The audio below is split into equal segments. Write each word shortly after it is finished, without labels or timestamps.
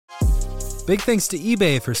Big thanks to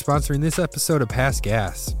eBay for sponsoring this episode of Past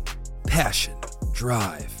Gas. Passion,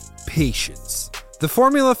 drive, patience. The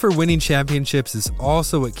formula for winning championships is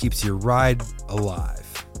also what keeps your ride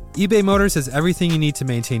alive. eBay Motors has everything you need to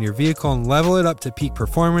maintain your vehicle and level it up to peak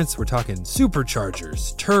performance. We're talking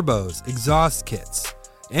superchargers, turbos, exhaust kits,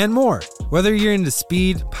 and more. Whether you're into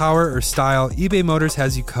speed, power, or style, eBay Motors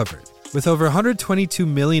has you covered. With over 122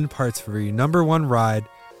 million parts for your number one ride,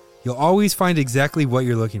 you'll always find exactly what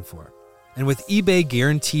you're looking for. And with eBay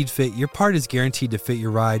Guaranteed Fit, your part is guaranteed to fit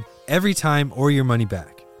your ride every time or your money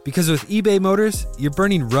back. Because with eBay Motors, you're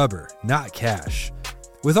burning rubber, not cash.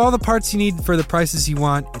 With all the parts you need for the prices you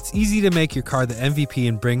want, it's easy to make your car the MVP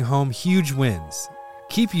and bring home huge wins.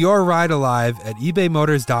 Keep your ride alive at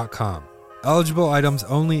ebaymotors.com. Eligible items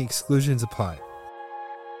only, exclusions apply.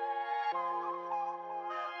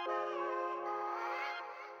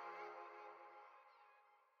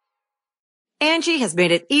 Angie has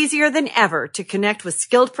made it easier than ever to connect with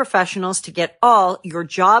skilled professionals to get all your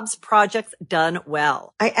jobs projects done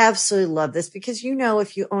well. I absolutely love this because,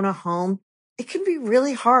 if you own a home, it can be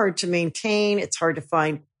really hard to maintain. It's hard to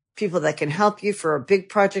find people that can help you for a big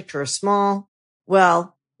project or a small.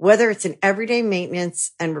 Well, whether it's in everyday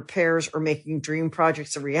maintenance and repairs or making dream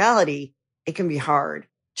projects a reality, it can be hard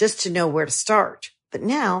just to know where to start. But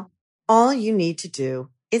now all you need to do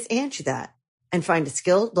is Angie that and find a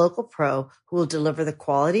skilled local pro who will deliver the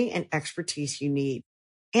quality and expertise you need.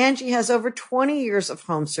 Angie has over 20 years of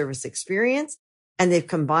home service experience, and they've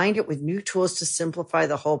combined it with new tools to simplify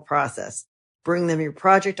the whole process. Bring them your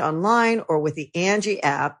project online or with the Angie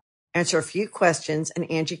app, answer a few questions, and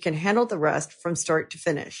Angie can handle the rest from start to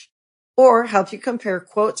finish. Or help you compare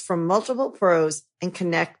quotes from multiple pros and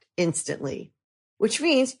connect instantly. Which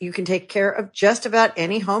means you can take care of just about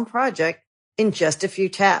any home project in just a few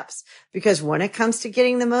taps. Because when it comes to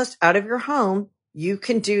getting the most out of your home, you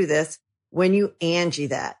can do this when you Angie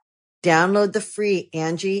that. Download the free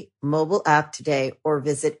Angie mobile app today or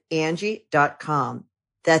visit Angie.com.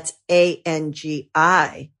 That's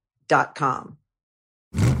ANGI.com.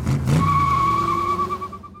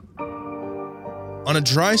 On a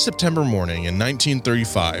dry September morning in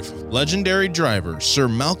 1935, legendary driver Sir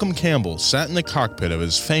Malcolm Campbell sat in the cockpit of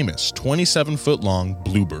his famous 27-foot-long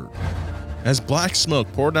Bluebird. As black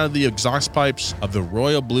smoke poured out of the exhaust pipes of the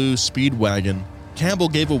Royal Blue Speedwagon, Campbell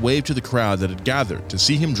gave a wave to the crowd that had gathered to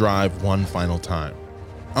see him drive one final time.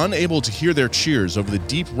 Unable to hear their cheers over the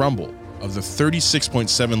deep rumble of the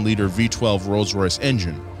 36.7-liter V12 Rolls-Royce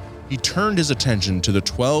engine, he turned his attention to the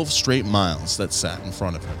 12 straight miles that sat in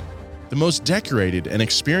front of him. The most decorated and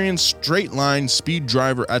experienced straight-line speed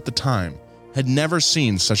driver at the time had never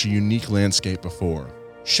seen such a unique landscape before.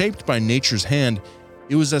 Shaped by nature's hand,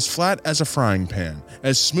 it was as flat as a frying pan,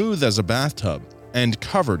 as smooth as a bathtub, and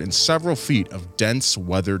covered in several feet of dense,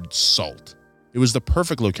 weathered salt. It was the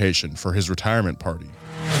perfect location for his retirement party.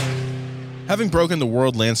 Having broken the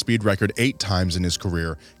world land speed record 8 times in his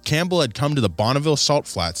career, Campbell had come to the Bonneville Salt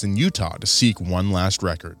Flats in Utah to seek one last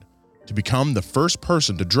record: to become the first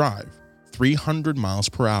person to drive 300 miles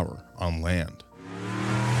per hour on land.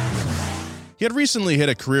 He had recently hit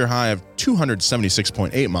a career high of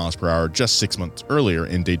 276.8 miles per hour just 6 months earlier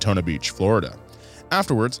in Daytona Beach, Florida.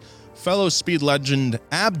 Afterwards, fellow speed legend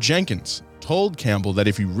Ab Jenkins told Campbell that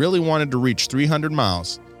if he really wanted to reach 300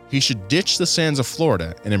 miles, he should ditch the sands of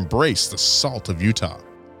Florida and embrace the salt of Utah.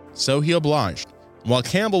 So he obliged. While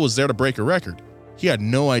Campbell was there to break a record, he had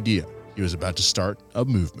no idea he was about to start a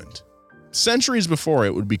movement. Centuries before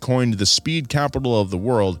it would be coined the speed capital of the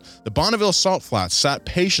world, the Bonneville Salt Flats sat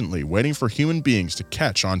patiently waiting for human beings to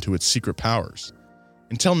catch onto its secret powers.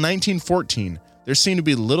 Until 1914, there seemed to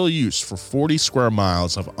be little use for 40 square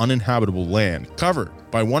miles of uninhabitable land covered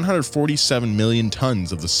by 147 million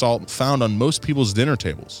tons of the salt found on most people's dinner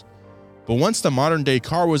tables. But once the modern-day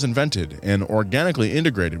car was invented and organically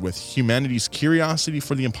integrated with humanity's curiosity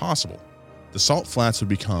for the impossible, the Salt Flats would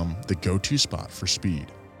become the go-to spot for speed.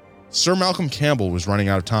 Sir Malcolm Campbell was running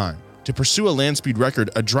out of time. To pursue a land speed record,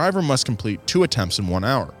 a driver must complete 2 attempts in 1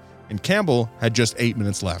 hour, and Campbell had just 8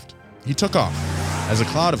 minutes left. He took off, as a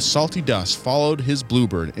cloud of salty dust followed his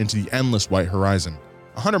Bluebird into the endless white horizon.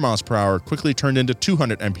 100 miles per hour quickly turned into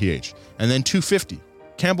 200 mph, and then 250.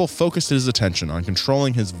 Campbell focused his attention on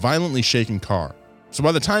controlling his violently shaking car. So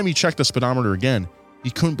by the time he checked the speedometer again, he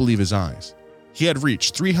couldn't believe his eyes. He had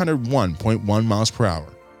reached 301.1 miles per hour,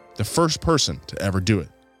 the first person to ever do it.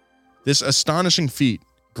 This astonishing feat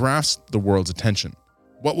grasped the world's attention.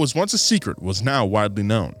 What was once a secret was now widely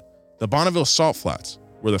known. The Bonneville Salt Flats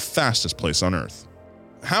were the fastest place on Earth.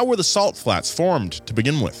 How were the Salt Flats formed to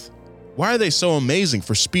begin with? Why are they so amazing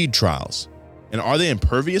for speed trials? And are they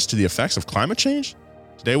impervious to the effects of climate change?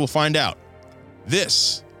 Today we'll find out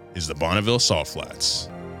This is the Bonneville Salt Flats.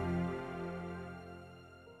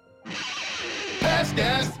 Past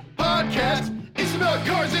Gas Podcast. It's about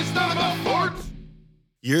cars, it's not about sports.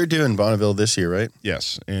 You're doing Bonneville this year, right?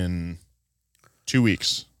 Yes, in 2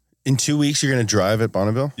 weeks. In 2 weeks, you're going to drive at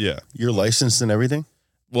Bonneville? Yeah. You're licensed and everything?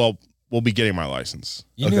 Well, we'll be getting my license.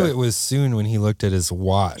 You knew it was soon when he looked at his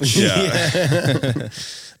watch. Yeah.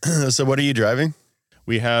 So what are you driving?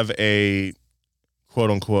 We have a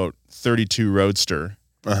quote-unquote 32 Roadster.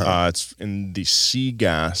 Uh-huh. It's in the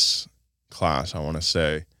C-Gas class, I want to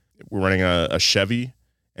say. We're running a Chevy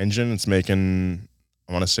engine. It's making,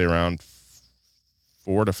 I want to say, around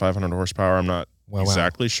 400 to 500 horsepower. I'm not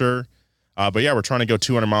exactly sure. But yeah, we're trying to go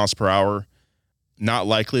 200 miles per hour. Not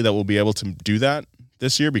likely that we'll be able to do that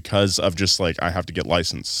this year because of just like I have to get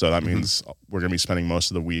licensed. So that means we're going to be spending most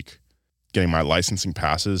of the week getting my licensing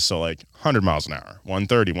passes. So like 100 miles an hour,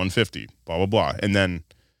 130, 150, blah, blah, blah. And then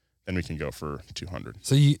we can go for 200.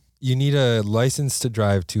 So you need a license to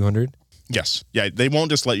drive 200? Yes. Yeah, they won't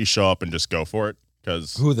just let you show up and just go for it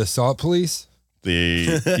because Who, the salt police?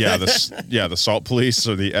 the Salt Police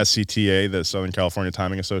or the SCTA, the Southern California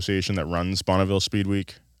Timing Association that runs Bonneville Speed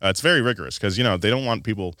Week. It's very rigorous because, you know, they don't want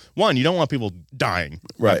people, you don't want people dying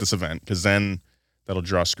at this event because then that'll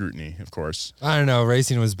draw scrutiny, of course. I don't know.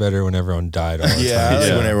 Racing was better when everyone died all the Yeah, time. I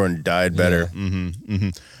like when everyone died better.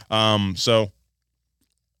 So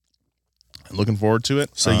looking forward to it.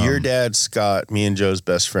 So your dad, Scott, me and Joe's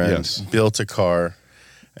best friend, Yes. built a car,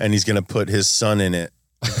 and he's going to put his son in it.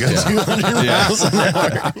 Go 200 miles an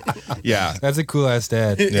hour. Yeah. That's a cool ass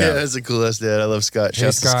dad. Yeah, that's the coolest dad. I love Scott.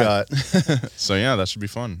 Shouts to Scott. So yeah, that should be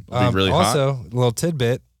fun. It'll be really also, hot. a little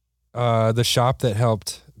tidbit, the shop that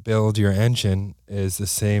helped build your engine is the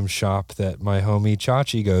same shop that my homie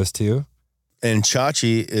Chachi goes to. And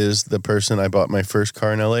Chachi is the person I bought my first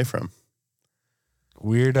car in LA from.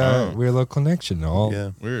 Weird little connection. All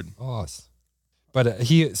Weird. us. But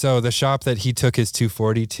so the shop that he took his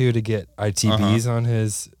 240 to get ITBs on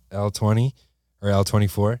his L20 or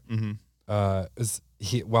L24,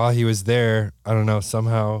 while he was there, I don't know,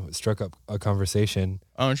 somehow struck up a conversation.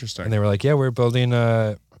 Oh, interesting. And they were like, yeah, we're building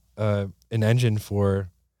an engine for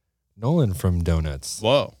Nolan from Donuts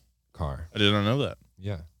Whoa. car. I did not know that.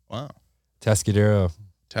 Yeah. Wow. Tascadero.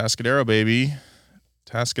 Tascadero, baby.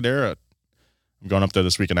 Tascadero. I'm going up there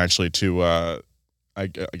this weekend actually to I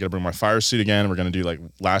got to bring my fire suit again. We're going to do like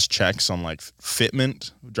last checks on like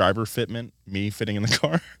fitment, driver fitment, me fitting in the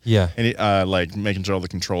car. Yeah. And like making sure all the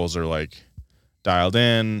controls are like dialed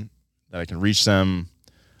in, that I can reach them.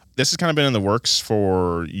 This has kind of been in the works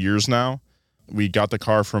for years now. We got the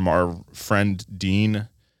car from our friend Dean,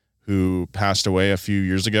 who passed away a few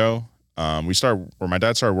years ago. My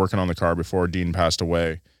dad started working on the car before Dean passed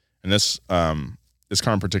away. And this car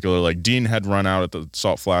in particular, like Dean had run out at the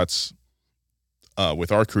Salt Flats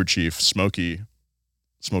with our crew chief, Smokey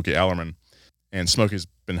Allerman. And Smokey's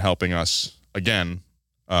been helping us again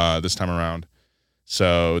this time around.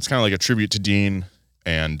 So it's kind of like a tribute to Dean.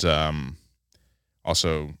 And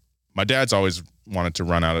also, my dad's always wanted to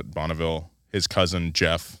run out at Bonneville. His cousin,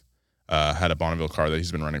 Jeff, had a Bonneville car that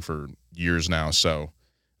he's been running for years now. So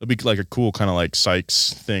it'll be like a cool kind of like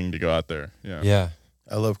Sykes thing to go out there. Yeah. Yeah.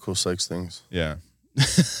 I love cool Sykes things. Yeah.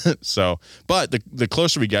 So, but the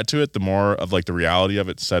closer we get to it, the more of like the reality of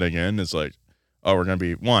it setting in is like, oh, we're going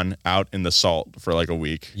to be out in the salt for like a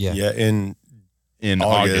week. Yeah. Yeah, in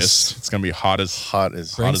August. It's going to be hot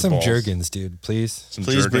as Bring some balls. Jergens, dude, please.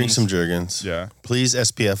 Please bring some Jergens. Yeah. Please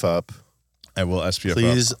SPF up. I will SPF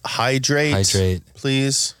Please up. hydrate.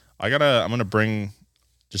 Please. I'm going to bring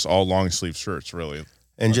just all long sleeve shirts, really.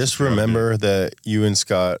 And just remember that you and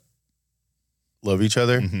Scott love each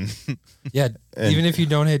other. Yeah. Even if you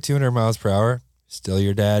don't hit 200 miles per hour, still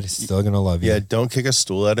your dad, still going to love you. Yeah, don't kick a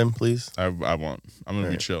stool at him, please. I won't. I'm going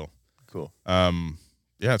to be chill. Cool.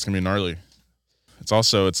 Yeah, it's going to be gnarly. It's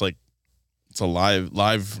a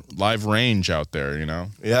live range out there, you know?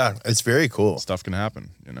 Yeah, it's very cool. Stuff can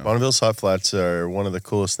happen, you know? Bonneville Salt Flats are one of the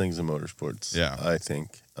coolest things in motorsports. Yeah. I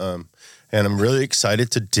think. And I'm really excited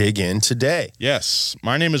to dig in today. Yes.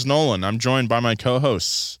 My name is Nolan. I'm joined by my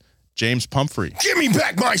co-hosts, James Pumphrey. Give me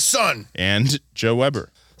back my son! And Joe Weber.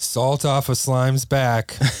 Salt off of Slime's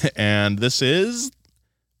back. And this is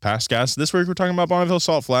Past Gas. This week we're talking about Bonneville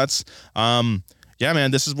Salt Flats. Yeah,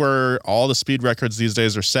 man, this is where all the speed records these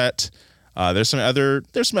days are set. There's some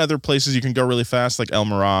other places you can go really fast, like El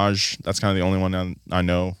Mirage. That's kind of the only one I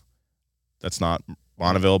know that's not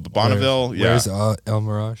Bonneville. But Bonneville, Where's El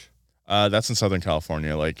Mirage? That's in Southern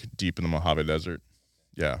California, like deep in the Mojave Desert.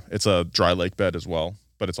 Yeah, it's a dry lake bed as well,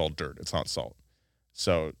 but it's all dirt. It's not salt.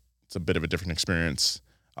 So it's a bit of a different experience.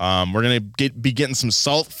 We're going to be getting some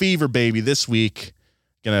salt fever, baby, this week.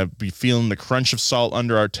 Going to be feeling the crunch of salt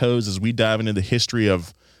under our toes as we dive into the history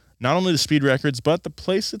of not only the speed records, but the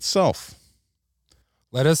place itself.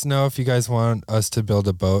 Let us know if you guys want us to build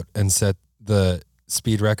a boat and set the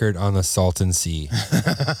speed record on the Salton Sea.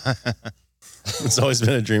 It's always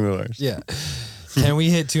been a dream of ours. Yeah. Can we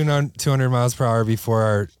hit 200 miles per hour before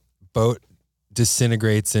our boat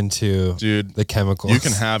disintegrates into the chemicals? You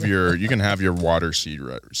can have your water sea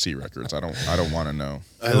records. I don't want to know.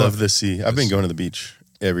 I love the sea. I've been going to the beach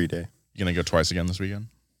every day. You gonna go twice again this weekend?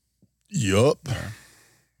 Yup. Yeah.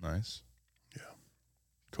 Nice. Yeah.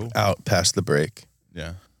 Cool. Out past the break.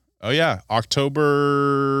 Yeah. Oh yeah.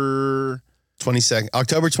 October 22nd,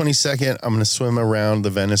 I'm going to swim around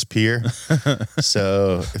the Venice Pier.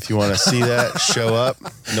 So if you want to see that, show up.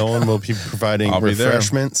 Nolan will be providing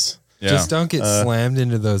refreshments. Yeah. Just don't get slammed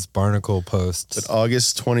into those barnacle posts. But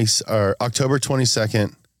October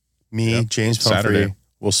 22nd, James Pumphrey, Saturday,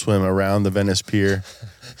 will swim around the Venice Pier.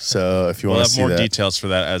 So if you want to see that. We'll have more details for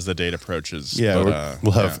that as the date approaches. Yeah, but,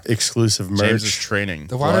 we'll have exclusive merch. James is training.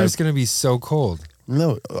 The water is going to be so cold.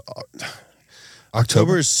 No,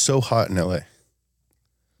 October is so hot in LA.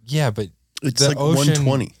 Yeah, but it's the like ocean,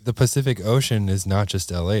 120. The Pacific Ocean is not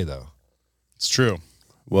just LA, though. It's true.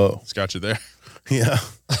 Whoa, it's got you there. Yeah.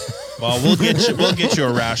 Well, we'll get you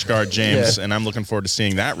a rash guard, James, and I'm looking forward to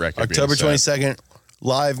seeing that record. October 22nd,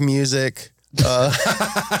 live music,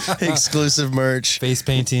 exclusive merch, face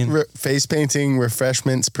painting,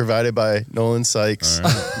 refreshments provided by Nolan Sykes.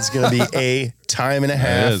 Right. It's going to be a time and a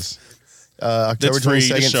half. It is. October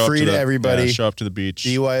 22nd, free to everybody. Yeah, show up to the beach.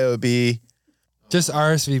 BYOB. Just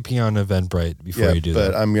RSVP on Eventbrite before you do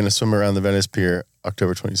that. But I'm going to swim around the Venice Pier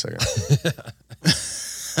October 22nd.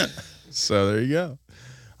 So there you go.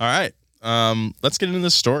 All right. Let's get into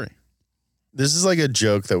this story. This is like a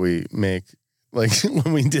joke that we make. Like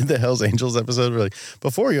when we did the Hells Angels episode, we're like,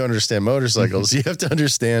 before you understand motorcycles, you have to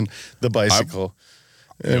understand the bicycle.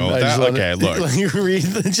 Look. Read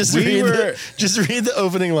the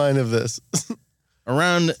opening line of this.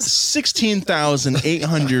 Around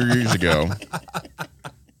 16,800 years ago,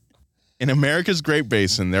 in America's Great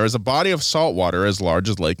Basin, there is a body of salt water as large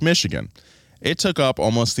as Lake Michigan. It took up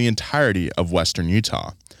almost the entirety of western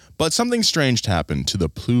Utah. But something strange happened to the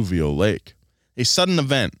pluvial lake. A sudden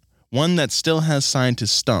event, one that still has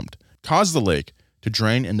scientists stumped, caused the lake to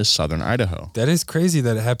drain into southern Idaho. That is crazy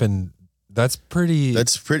that it happened. That's pretty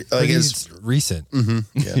recent. Mm-hmm,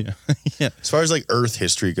 yeah. Yeah. As far as like Earth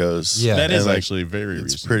history goes, that is actually very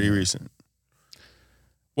recent. It's pretty recent.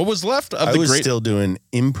 What was left of I was still doing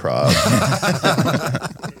improv.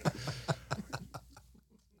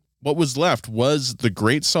 What was left was the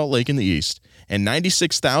Great Salt Lake in the east and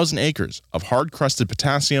 96,000 acres of hard-crusted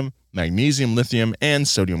potassium, magnesium, lithium, and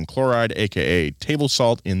sodium chloride, aka table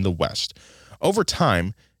salt, in the west. Over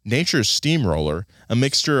time, nature's steamroller, a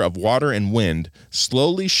mixture of water and wind,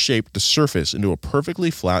 slowly shaped the surface into a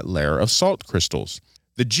perfectly flat layer of salt crystals.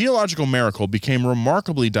 The geological miracle became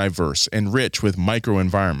remarkably diverse and rich with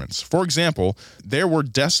microenvironments. For example, there were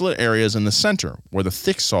desolate areas in the center where the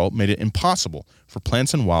thick salt made it impossible for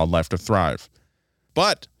plants and wildlife to thrive.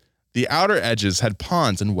 But the outer edges had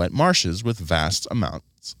ponds and wet marshes with vast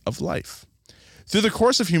amounts of life. Through the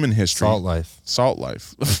course of human history... Salt life.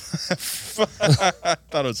 I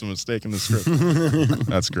thought it was a mistake in the script.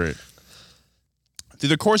 That's great. Through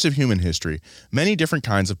the course of human history, many different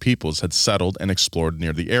kinds of peoples had settled and explored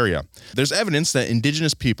near the area. There's evidence that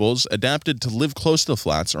indigenous peoples adapted to live close to the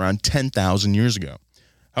flats around 10,000 years ago.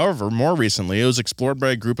 However, more recently, it was explored by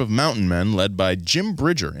a group of mountain men led by Jim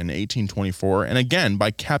Bridger in 1824 and again by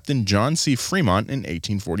Captain John C. Fremont in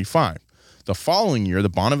 1845. The following year, the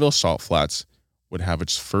Bonneville Salt Flats would have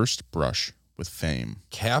its first brush with fame.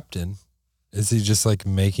 Captain? Is he just like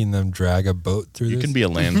making them drag a boat through this? You can be a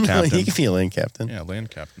land captain. He can be a land captain. Yeah,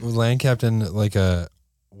 land captain. Land captain, like an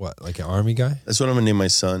army guy? That's what I'm going to name my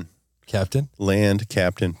son. Captain? Land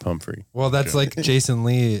Captain Pumphrey. Well, that's like Jason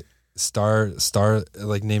Lee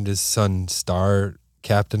like named his son Star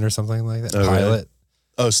Captain or something like that. Oh, Pilot. Really?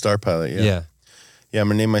 Oh, Star Pilot, yeah. Yeah. Yeah, I'm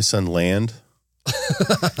going to name my son Land.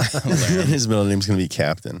 His middle name's going to be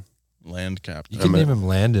Captain. Land captain. You can name him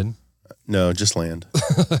Landon. No, just Land.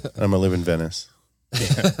 I'm going to live in Venice.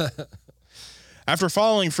 Yeah. After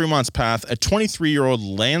following Fremont's path, a 23-year-old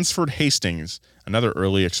Lansford Hastings, another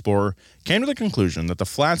early explorer, came to the conclusion that the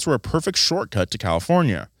flats were a perfect shortcut to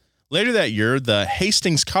California. Later that year, the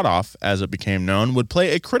Hastings Cutoff, as it became known, would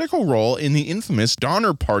play a critical role in the infamous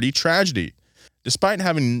Donner Party tragedy. Despite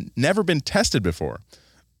having never been tested before,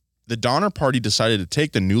 the Donner Party decided to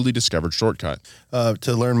take the newly discovered shortcut.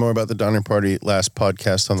 To learn more about the Donner Party, last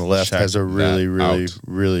podcast on the left has a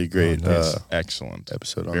really great excellent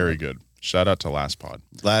episode on Very that. good. Shout out to Last Pod.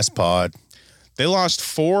 Last Pod. They lost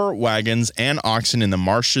 4 wagons and oxen in the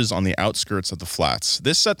marshes on the outskirts of the flats.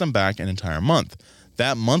 This set them back an entire month.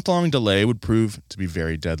 That month-long delay would prove to be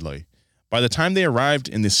very deadly. By the time they arrived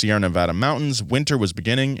in the Sierra Nevada mountains, winter was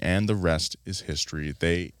beginning, and the rest is history.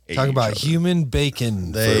 They ate Talk about each other. human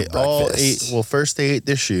bacon. They for all breakfast. ate. Well, first they ate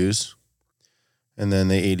their shoes, and then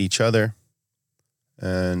they ate each other,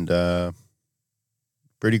 and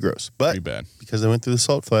pretty gross. But Pretty bad. because they went through the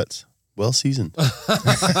salt flats, well seasoned.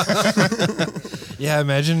 Yeah,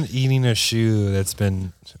 imagine eating a shoe that's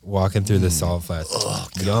been walking through the salt flats. Oh,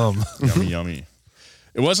 yum. Yummy, yummy.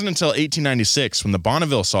 It wasn't until 1896 when the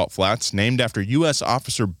Bonneville Salt Flats, named after U.S.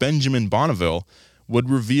 officer Benjamin Bonneville, would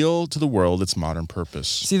reveal to the world its modern purpose.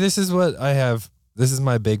 See, this is what I have. This is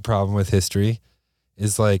my big problem with history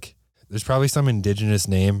is like, there's probably some indigenous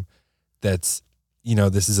name that's,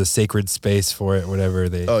 this is a sacred space for it, whatever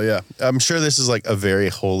they. Oh, yeah. I'm sure this is like a very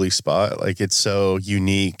holy spot. Like it's so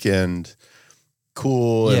unique and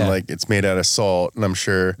cool and like it's made out of salt. And I'm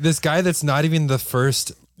sure This guy that's not even the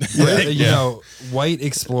first, white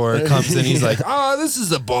explorer comes in. He's like, this is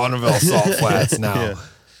the Bonneville Salt Flats now. Yeah.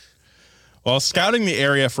 While scouting the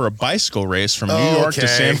area for a bicycle race from New York to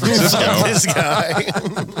San Francisco, This guy.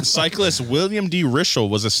 cyclist William D. Rischel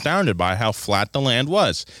was astounded by how flat the land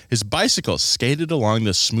was. His bicycle skated along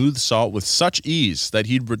the smooth salt with such ease that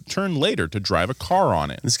he'd return later to drive a car on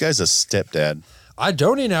it. This guy's a stepdad. I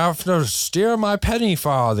don't even have to steer my penny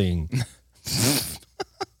farthing.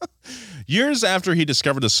 Years after he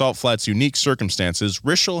discovered the Salt Flats' unique circumstances,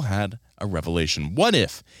 Rischel had a revelation. What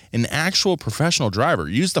if an actual professional driver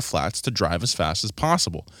used the flats to drive as fast as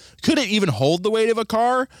possible? Could it even hold the weight of a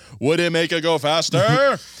car? Would it make it go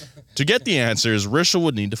faster? To get the answers, Rischel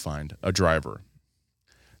would need to find a driver.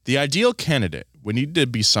 The ideal candidate would need to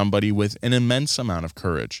be somebody with an immense amount of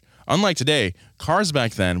courage. Unlike today, cars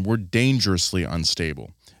back then were dangerously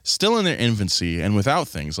unstable. Still in their infancy and without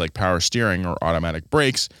things like power steering or automatic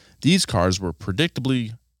brakes, these cars were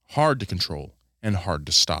predictably hard to control and hard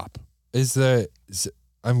to stop.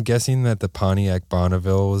 I'm guessing that the Pontiac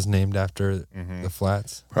Bonneville was named after the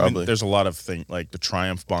flats. Probably. I mean, there's a lot of things like the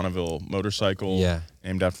Triumph Bonneville motorcycle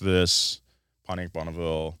named after this, Pontiac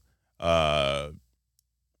Bonneville, Bonnie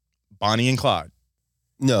and Clyde.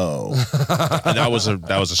 No. that was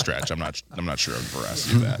a stretch. I'm not sure of the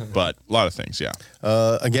veracity of that, but a lot of things, yeah.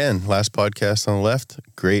 Again, last podcast on the left,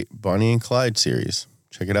 great Bonnie and Clyde series.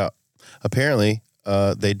 Check it out. Apparently,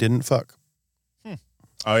 they didn't fuck.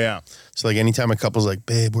 Oh yeah. So like anytime a couple's like,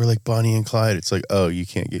 babe, we're like Bonnie and Clyde, it's like, oh, you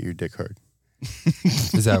can't get your dick hard.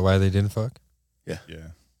 Is that why they didn't fuck? Yeah. Yeah.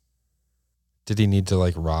 Did he need to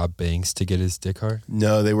like rob banks to get his dick hard?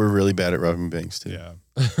 No, they were really bad at robbing banks too. Yeah.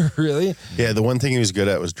 Really? Yeah, the one thing he was good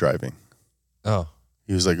at was driving. Oh.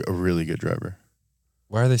 He was like a really good driver.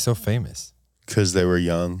 Why are they so famous? Because they were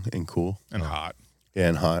young and cool. And hot. Yeah,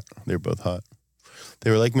 and hot. They were both hot. They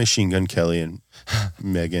were like Machine Gun Kelly and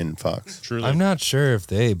Megan Fox. Truly. I'm not sure if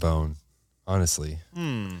they bone, honestly.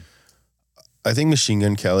 I think Machine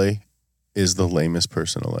Gun Kelly is the lamest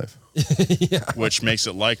person alive. Yeah. Which makes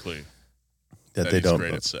it likely That that they he's don't.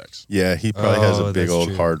 great at sex. Yeah, he probably has a Oh, big that's old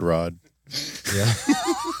true. hard rod. Yeah.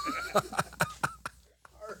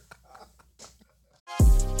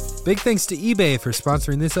 Big thanks to eBay for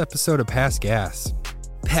sponsoring this episode of Past Gas.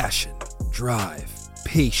 Passion, drive,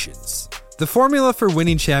 patience. The formula for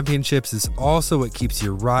winning championships is also what keeps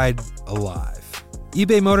your ride alive.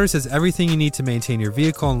 eBay Motors has everything you need to maintain your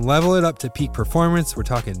vehicle and level it up to peak performance. We're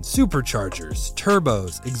talking superchargers,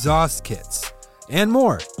 turbos, exhaust kits, and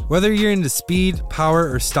more. Whether you're into speed,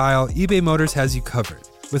 power, or style, eBay Motors has you covered.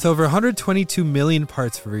 With over 122 million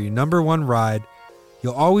parts for your number one ride,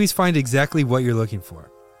 you'll always find exactly what you're looking for.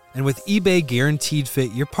 And with eBay Guaranteed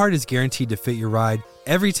Fit, your part is guaranteed to fit your ride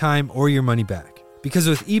every time or your money back. Because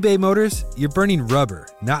with eBay Motors, you're burning rubber,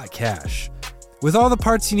 not cash. With all the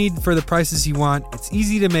parts you need for the prices you want, it's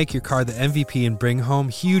easy to make your car the MVP and bring home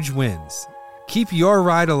huge wins. Keep your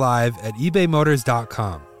ride alive at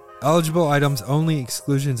ebaymotors.com. Eligible items only,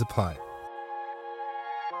 exclusions apply.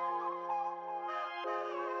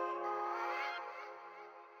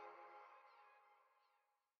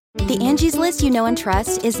 The Angie's List you know and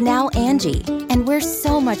trust is now Angie, and we're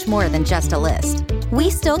so much more than just a list. We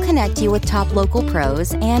still connect you with top local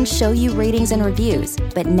pros and show you ratings and reviews,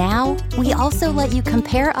 but now we also let you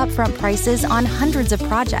compare upfront prices on hundreds of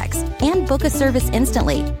projects and book a service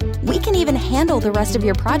instantly. We can even handle the rest of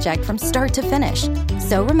your project from start to finish.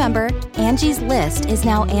 So remember, Angie's List is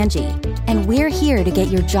now Angie, and we're here to get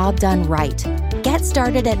your job done right. Get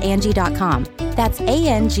started at Angie.com. That's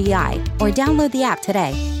ANGI, or download the app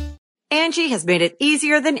today. Angie has made it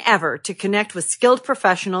easier than ever to connect with skilled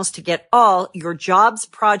professionals to get all your jobs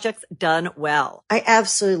projects done well. I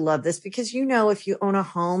absolutely love this because, if you own a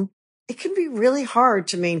home, it can be really hard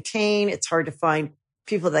to maintain. It's hard to find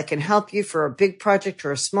people that can help you for a big project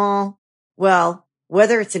or a small. Well,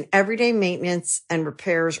 whether it's in everyday maintenance and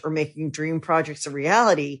repairs or making dream projects a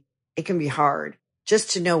reality, it can be hard just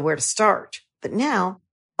to know where to start. But now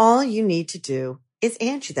all you need to do is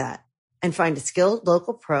Angie that and find a skilled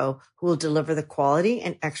local pro who will deliver the quality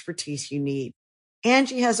and expertise you need.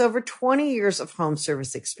 Angie has over 20 years of home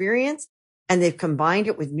service experience, and they've combined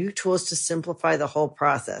it with new tools to simplify the whole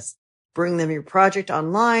process. Bring them your project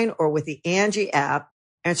online or with the Angie app,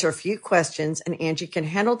 answer a few questions, and Angie can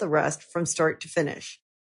handle the rest from start to finish.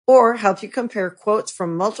 Or help you compare quotes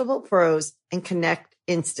from multiple pros and connect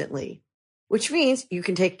instantly, which means you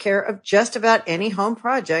can take care of just about any home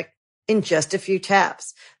project in just a few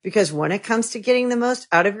taps. Because when it comes to getting the most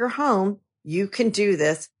out of your home, you can do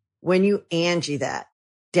this when you Angie that.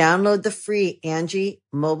 Download the free Angie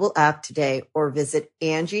mobile app today or visit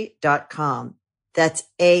Angie.com. That's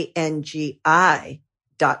ANGI.com.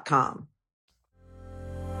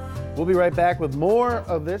 We'll be right back with more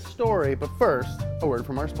of this story, but first, a word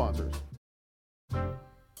from our sponsors. All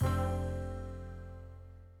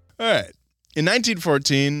right. In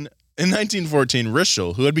 1914,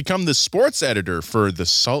 Rischel, who had become the sports editor for the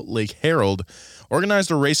Salt Lake Herald,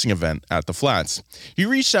 organized a racing event at the Flats. He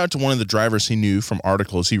reached out to one of the drivers he knew from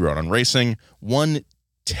articles he wrote on racing, one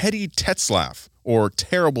Teddy Tetzlaff, or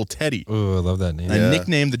Terrible Teddy. Ooh, I love that name. A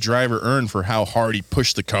nickname the driver earned for how hard he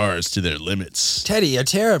pushed the cars to their limits. Teddy, you're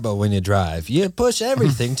terrible when you drive. You push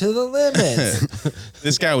everything to the limits.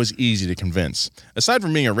 This guy was easy to convince. Aside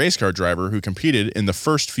from being a race car driver who competed in the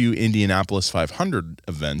first few Indianapolis 500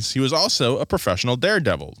 events, he was also a professional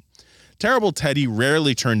daredevil. Terrible Teddy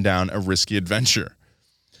rarely turned down a risky adventure.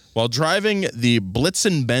 While driving the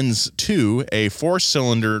Blitzen-Benz 2, a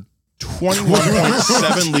four-cylinder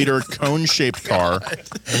 21.7-liter cone-shaped car.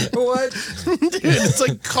 What? Dude, it's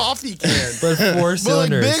like coffee can. But four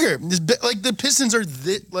cylinders. But like bigger. Like the pistons are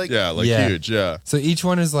Huge, yeah. So each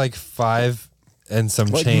one is like 5 and some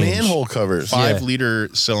like change. manhole covers.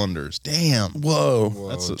 5-liter cylinders. Damn. Whoa.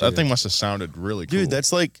 That thing must have sounded really cool. Dude,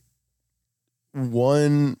 that's like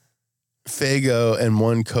one Faygo and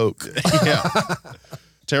one Coke. Yeah.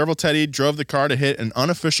 Terrible Teddy drove the car to hit an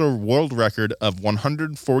unofficial world record of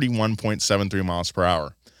 141.73 miles per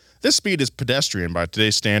hour. This speed is pedestrian by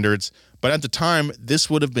today's standards, but at the time, this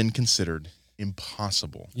would have been considered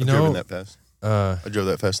impossible. I've driven that fast. I drove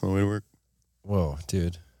that fast on the way to work. Whoa,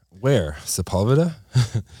 dude. Where? Sepulveda?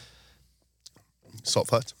 Salt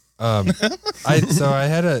Flats.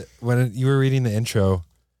 When you were reading the intro,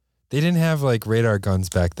 they didn't have like radar guns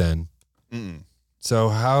back then. Mm-mm. So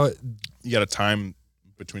how... You got a time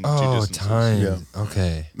between the two distances. Time. Yeah.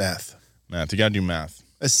 Okay. Math. You got to do math.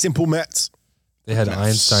 A simple maths. They had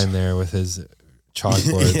Einstein there with his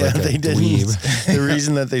chalkboard. Yeah, like they did. dweeb. The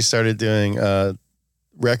reason that they started doing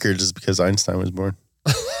records is because Einstein was born.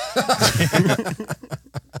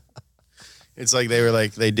 It's like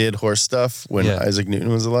they did horse stuff when Isaac Newton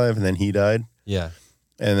was alive, and then he died. Yeah.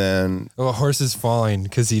 And then... Well, a horse is falling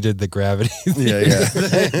because he did the gravity thing. Yeah.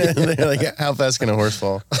 They're like, how fast can a horse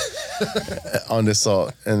fall onto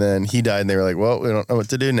salt? And then he died, and they were like, well, we don't know what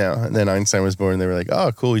to do now. And then Einstein was born, and they were like,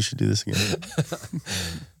 oh, cool, we should do this again.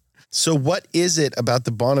 So what is it about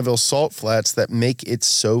the Bonneville Salt Flats that make it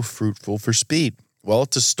so fruitful for speed? Well,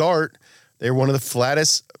 to start, they're one of the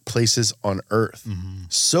flattest places on Earth. Mm-hmm.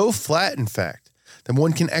 So flat, in fact, that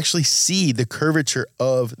one can actually see the curvature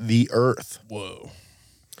of the Earth. Whoa.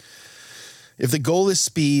 If the goal is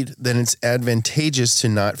speed, then it's advantageous to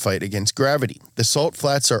not fight against gravity. The salt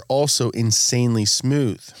flats are also insanely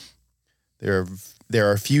smooth. There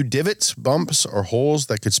are a few divots, bumps, or holes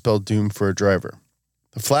that could spell doom for a driver.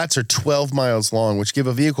 The flats are 12 miles long, which give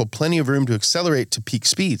a vehicle plenty of room to accelerate to peak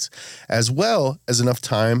speeds, as well as enough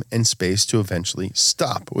time and space to eventually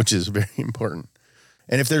stop, which is very important.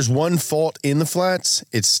 And if there's one fault in the flats,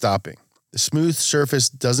 it's stopping. The smooth surface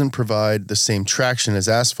doesn't provide the same traction as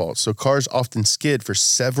asphalt, so cars often skid for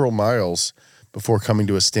several miles before coming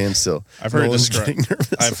to a standstill. I've heard it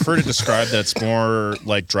described that it's more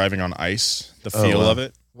like driving on ice, the feel of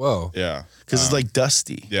it. Whoa. Yeah. Because it's like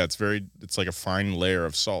dusty. Yeah, it's like a fine layer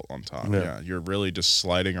of salt on top. Yeah. You're really just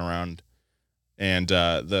sliding around And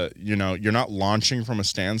you're not launching from a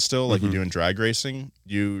standstill like you do in drag racing.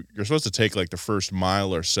 You're supposed to take like the first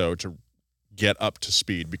mile or so to get up to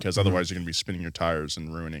speed, because otherwise you're going to be spinning your tires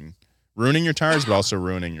and ruining your tires, but also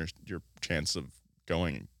ruining your chance of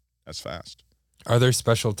going as fast. Are there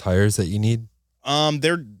special tires that you need?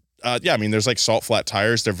 There's like salt flat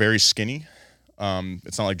tires. They're very skinny.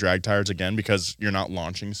 It's not like drag tires again, because you're not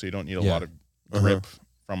launching, so you don't need a lot of grip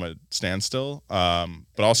from a standstill.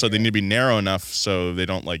 But also they need to be narrow enough so they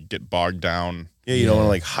don't like get bogged down. Yeah, you don't want to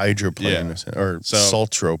like hydroplane or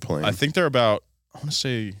saltroplane. I think they're about, I want to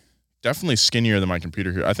say, definitely skinnier than my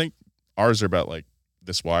computer here. I think ours are about like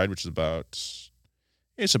this wide, which is about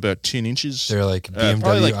 10 inches. They're like BMW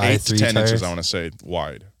probably like 8 i3 to 10 tires. inches, I want to say,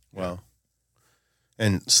 wide. Wow.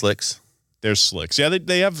 And slicks. They're slicks. Yeah,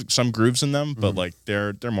 they have some grooves in them, but like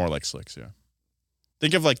they're more like slicks, yeah.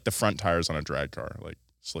 Think of like the front tires on a drag car, like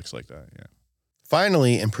slicks like that, yeah.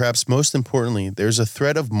 Finally, and perhaps most importantly, there's a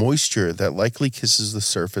thread of moisture that likely kisses the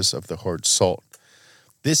surface of the hard salt.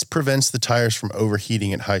 This prevents the tires from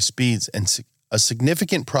overheating at high speeds, and a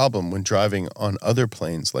significant problem when driving on other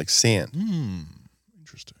planes like sand.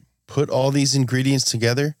 Interesting. Put all these ingredients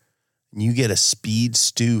together, and you get a speed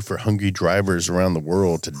stew for hungry drivers around the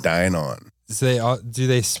world to dine on. Do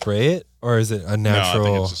they spray it, or is it a natural No,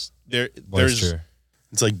 I think it's just, moisture?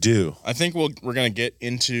 It's like dew. I think we're going to get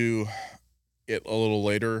into it a little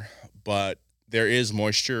later, but there is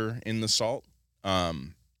moisture in the salt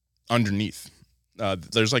underneath.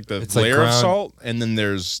 There's like the layer of salt, and then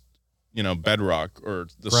there's bedrock or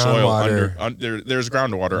the soil under. There's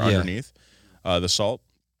groundwater underneath the salt.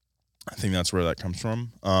 I think that's where that comes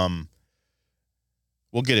from.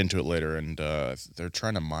 We'll get into it later, and they're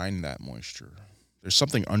trying to mine that moisture. There's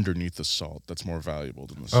something underneath the salt that's more valuable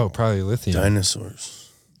than the salt. Oh, probably lithium.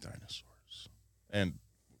 Dinosaurs. And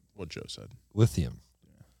what Joe said. Lithium.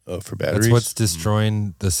 Oh, for batteries? That's what's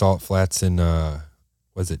destroying the salt flats in,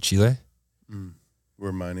 was it Chile?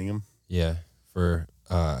 We're mining them. Yeah, for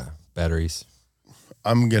batteries.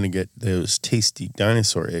 I'm going to get those tasty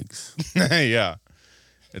dinosaur eggs. Yeah.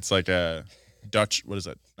 It's like a Dutch, what is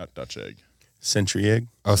that? Not Dutch egg. Century egg?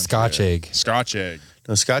 Oh, Scotch egg. Scotch egg.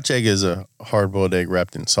 No, Scotch egg is a hard-boiled egg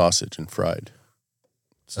wrapped in sausage and fried.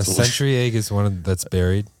 A century egg is one that's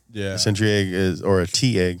buried. Yeah. A century egg or a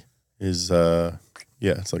tea egg is,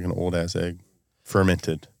 it's like an old-ass egg.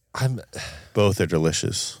 Fermented. Both are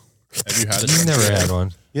delicious. Have you had it? You've never had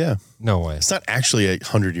one. Yeah. No way. It's not actually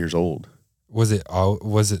 100 years old. Was it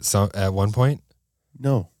at one point?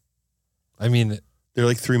 No. I mean, they're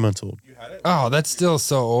like 3 months old. You had it? Oh, that's still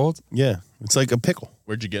so old. Yeah. It's like a pickle.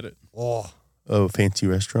 Where'd you get it? Oh, a fancy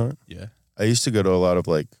restaurant? Yeah. I used to go to a lot of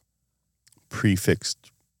like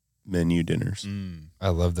prefixed menu dinners. I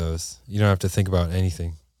love those. You don't have to think about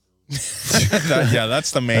anything.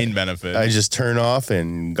 That's the main benefit. I just turn off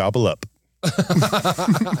and gobble up.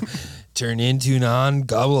 Turn into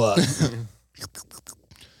non-gobble up.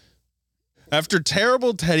 After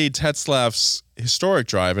terrible Teddy Tetzlaff's historic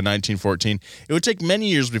drive in 1914, it would take many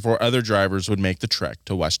years before other drivers would make the trek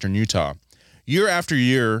to western Utah. Year after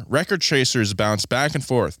year, record chasers bounced back and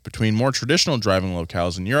forth between more traditional driving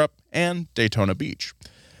locales in Europe and Daytona Beach.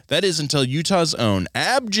 That is until Utah's own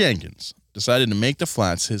Ab Jenkins decided to make the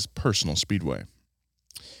flats his personal speedway.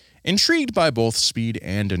 Intrigued by both speed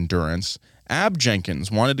and endurance, Ab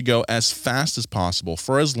Jenkins wanted to go as fast as possible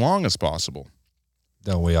for as long as possible.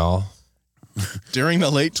 Don't we all? During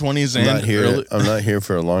the late 20s and I'm not here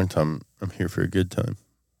for a long time. I'm here for a good time.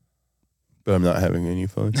 But I'm not having any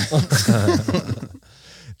fun.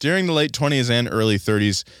 During the late 20s and early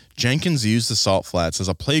 30s, Jenkins used the salt flats as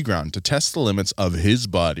a playground to test the limits of his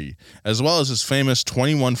body, as well as his famous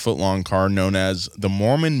 21-foot-long car known as the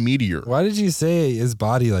Mormon Meteor. Why did you say his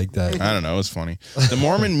body like that? I don't know. It was funny. The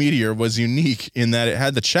Mormon Meteor was unique in that it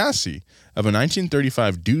had the chassis of a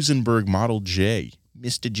 1935 Duesenberg Model J,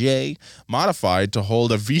 Mr. J, modified to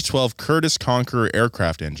hold a V12 Curtiss Conqueror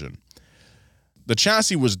aircraft engine. The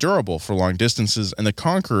chassis was durable for long distances, and the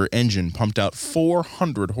Conqueror engine pumped out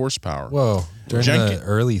 400 horsepower. Whoa. During the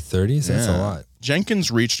early 30s? That's a lot. Jenkins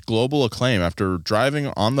reached global acclaim after driving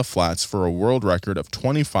on the flats for a world record of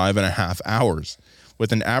 25 and a half hours,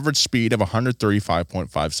 with an average speed of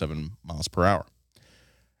 135.57 miles per hour.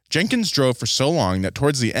 Jenkins drove for so long that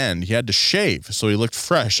towards the end, he had to shave so he looked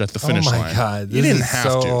fresh at the finish line. Oh my God. He didn't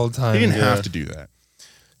have to. Old time. He didn't have to do that.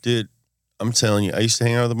 Dude, I'm telling you, I used to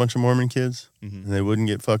hang out with a bunch of Mormon kids, and they wouldn't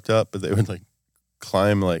get fucked up, but they would like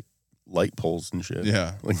climb like light poles and shit.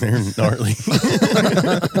 Yeah. Like they're gnarly.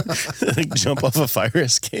 Like jump off of fire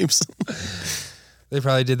escapes. They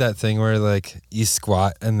probably did that thing where like you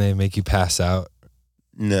squat and they make you pass out.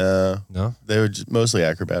 No. No? They were mostly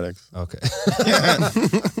acrobatics. Okay.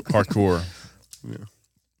 Parkour. Yeah.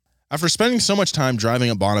 After spending so much time driving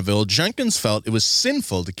at Bonneville, Jenkins felt it was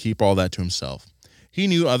sinful to keep all that to himself. He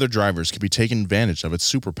knew other drivers could be taking advantage of its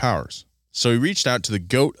superpowers. So he reached out to the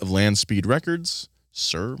GOAT of land speed records,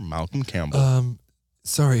 Sir Malcolm Campbell.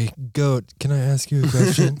 Sorry, Goat, can I ask you a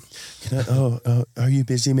question? Are you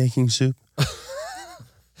busy making soup?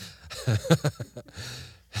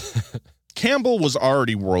 Campbell was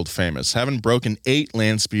already world famous, having broken 8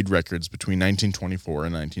 land speed records between 1924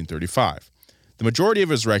 and 1935. The majority of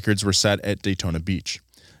his records were set at Daytona Beach.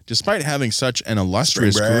 Despite having such an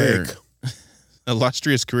illustrious career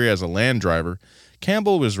as a land driver,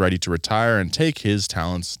 Campbell was ready to retire and take his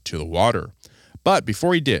talents to the water. But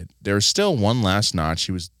before he did, there was still one last notch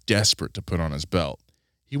he was desperate to put on his belt.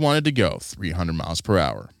 He wanted to go 300 miles per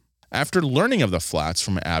hour. After learning of the flats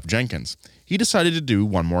from Ab Jenkins, he decided to do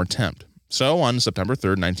one more attempt. So on September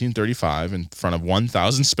 3rd, 1935, in front of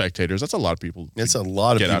 1,000 spectators, that's a lot of people. That's a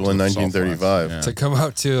lot of Get out people in to the salt 1935. flats. To come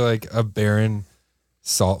out to like a barren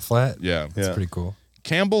salt flat? Yeah. That's pretty cool.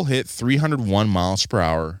 Campbell hit 301 miles per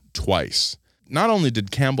hour twice. Not only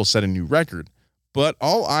did Campbell set a new record, but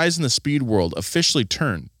all eyes in the speed world officially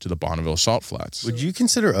turned to the Bonneville Salt Flats. Would you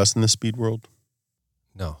consider us in the speed world?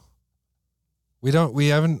 No. We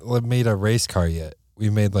haven't made a race car yet. We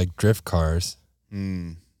made like drift cars.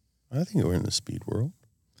 I think we're in the speed world.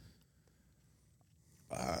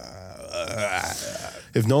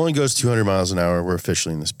 If Nolan goes 200 miles an hour, we're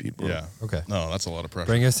officially in the speed world. Yeah. Okay. No, that's a lot of pressure.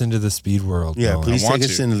 Bring us into the speed world. Yeah, Nolan. please I want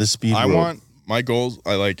take us to. into the speed I world. want my goals.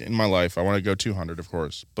 I like in my life. I want to go 200, of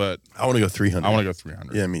course, but I want to go 300. I want to go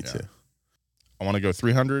 300. Yeah, me too. I want to go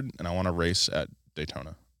 300, and I want to race at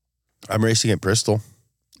Daytona. I'm racing at Bristol.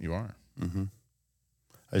 You are Mm-hmm.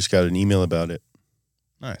 I just got an email about it.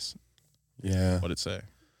 nice. Yeah. What'd it say?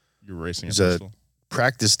 You're racing at It's a- Bristol.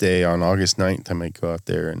 Practice day on August 9th. I might go out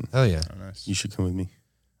there and Hell yeah. Oh, nice. you should come with me.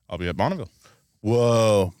 I'll be at Bonneville.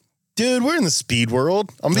 Whoa. Dude, we're in the speed world.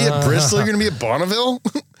 I'm going to be at Bristol. You're going to be at Bonneville?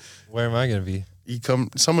 Where am I going to be?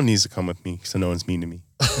 Someone needs to come with me so no one's mean to me.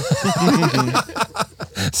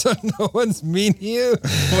 So no one's mean to you?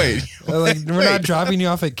 Wait. We're not dropping you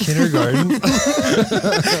off at kindergarten.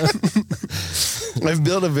 I've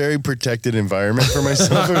built a very protected environment for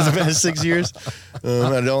myself over the past 6 years.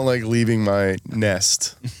 I don't like leaving my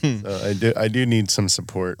nest. So I do need some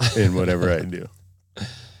support in whatever I do.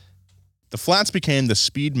 The flats became the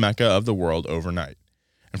speed mecca of the world overnight.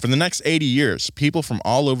 And for the next 80 years, people from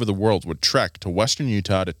all over the world would trek to western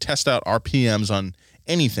Utah to test out RPMs on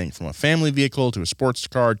anything from a family vehicle to a sports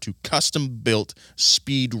car to custom-built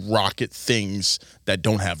speed rocket things that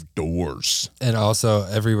don't have doors. And also,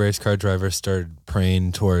 every race car driver started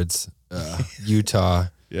praying towards Utah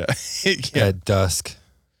Yeah. at dusk,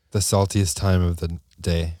 the saltiest time of the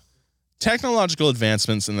day. Technological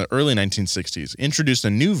advancements in the early 1960s introduced a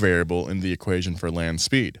new variable in the equation for land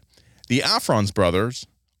speed. The Afrons brothers,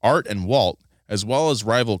 Art and Walt, as well as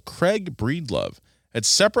rival Craig Breedlove, had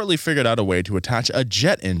separately figured out a way to attach a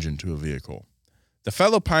jet engine to a vehicle. The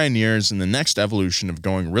fellow pioneers in the next evolution of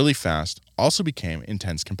going really fast also became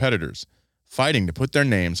intense competitors, fighting to put their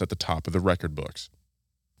names at the top of the record books.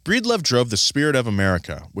 Breedlove drove the Spirit of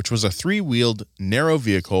America, which was a 3-wheeled, narrow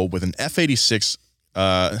vehicle with an F-86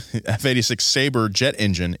 Sabre jet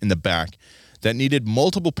engine in the back that needed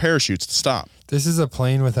multiple parachutes to stop. This is a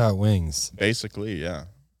plane without wings. Basically, yeah.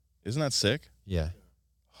 Isn't that sick? Yeah.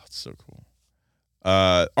 Oh, it's so cool.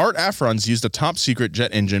 Art Afrons used a top-secret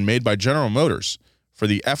jet engine made by General Motors for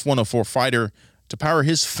the F-104 fighter to power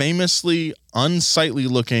his famously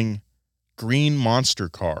unsightly-looking green monster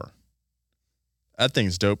car. That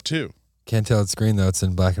thing's dope, too. Can't tell it's green, though. It's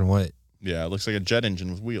in black and white. Yeah, it looks like a jet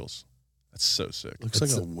engine with wheels. That's so sick. Looks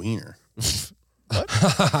like a wiener.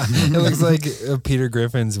 It looks like Peter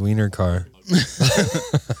Griffin's wiener car.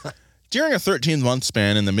 During a 13-month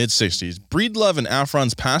span in the mid-60s, Breedlove and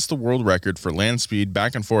Afrons passed the world record for land speed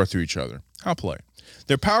back and forth to each other. How play.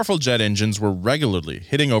 Their powerful jet engines were regularly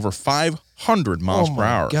hitting over 500 miles per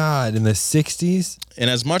hour. God, in the 60s? And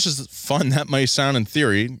as much as fun that might sound in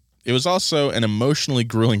theory, it was also an emotionally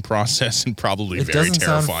grueling process and probably It very doesn't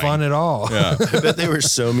terrifying. sound fun at all. Yeah. I bet they were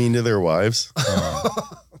so mean to their wives.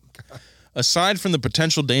 Aside from the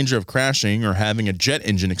potential danger of crashing or having a jet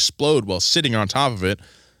engine explode while sitting on top of it,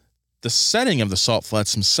 the setting of the salt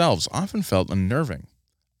flats themselves often felt unnerving.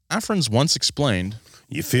 Afrons once explained,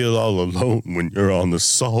 You feel all alone when you're on the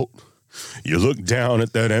salt. You look down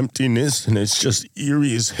at that emptiness and it's just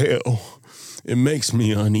eerie as hell. It makes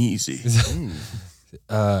me uneasy.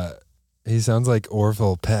 He sounds like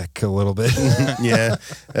Orville Peck a little bit. Yeah,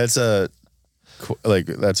 that's a like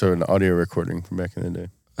that's an audio recording from back in the day.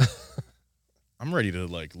 I'm ready to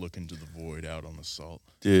like look into the void out on the salt.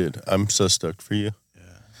 Dude, I'm so stoked for you. Yeah.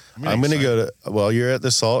 I'm going to go to, while you're at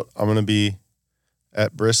the salt, I'm going to be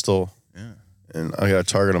at Bristol. Yeah. And I got a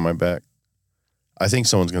target on my back. I think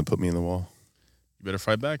someone's going to put me in the wall. You better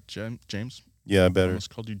fight back, James. Yeah, I I better. almost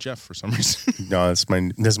called you Jeff for some reason. No, that's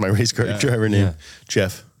my race car driver name. Yeah.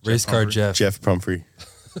 Jeff. Race car Jeff. Jeff Pumphrey.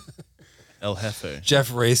 El Jefe.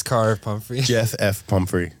 Jeff Race Car Pumphrey. Jeff F.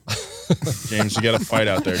 Pumphrey. James, you got to fight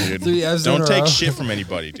out there, dude. 3 Fs in Don't a take row. shit from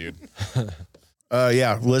anybody, dude.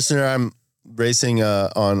 Yeah, listener, I'm racing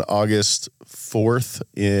on August 4th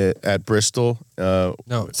at Bristol. No,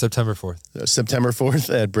 September 4th. September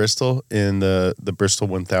 4th at Bristol in the Bristol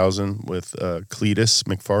 1000 with Cletus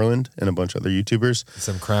McFarland and a bunch of other YouTubers.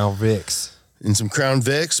 Some Crown Vics. In some Crown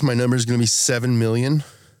Vics, my number is going to be 7 million.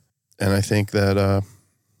 And I think that, I'm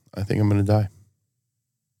going to die.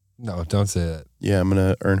 No, don't say that. Yeah, I'm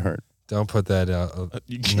going to Earnhardt. Don't put that out. No.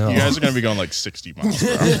 You guys are going to be going like 60 miles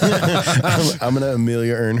per hour. I'm going to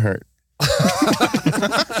Amelia Earnhardt.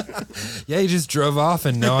 Yeah, he just drove off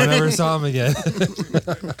and no one ever saw him again.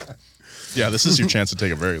 Yeah, this is your chance to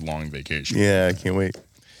take a very long vacation. Yeah, I can't wait.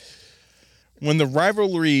 When the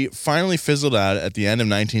rivalry finally fizzled out at the end of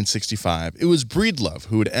 1965, it was Breedlove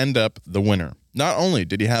who would end up the winner. Not only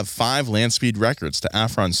did he have 5 land speed records to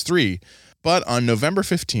Afron's 3, but on November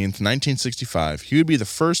 15th, 1965, he would be the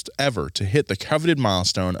first ever to hit the coveted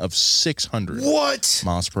milestone of 600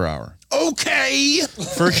 miles per hour. Okay.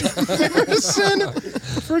 For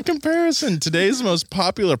comparison, today's most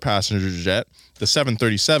popular passenger jet, the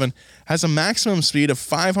 737, has a maximum speed of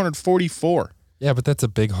 544. Yeah, but that's a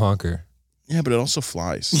big honker. Yeah, but it also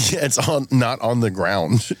flies. Yeah, it's not on the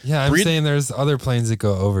ground. Yeah, I'm saying there's other planes that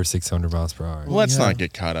go over 600 miles per hour. Let's not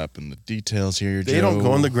get caught up in the details here, They Joe. don't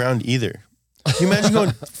go on the ground either. Can you imagine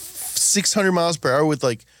going 600 miles per hour with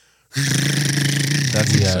like...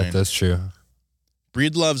 That's Yeah, insane. that's true.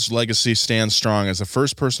 Breedlove's legacy stands strong as the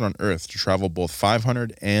first person on Earth to travel both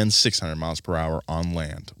 500 and 600 miles per hour on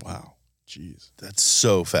land. Wow. Jeez. That's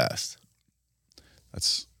so fast.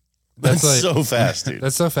 That's That's like- so fast, dude.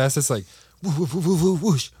 That's so fast. It's like whoosh,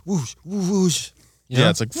 whoosh, whoosh, woosh. You know? yeah,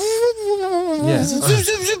 it's like Yeah. yeah,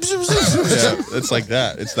 it's like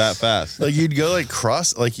that. It's that fast. Like you'd go like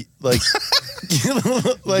cross, like You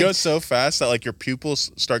go so fast that like your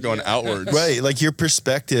pupils start going outwards. right, like your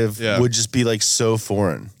perspective Yeah. would just be like so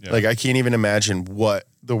foreign. Yeah. Like I can't even imagine what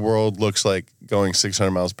the world looks like going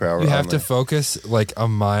 600 miles per hour. You have on to there. focus like a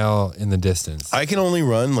mile in the distance. I can only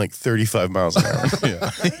run like 35 miles an hour.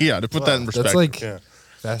 Yeah. Yeah, to put that in perspective. That's like Yeah.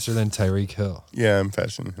 faster than Tyreek Hill. Yeah, I'm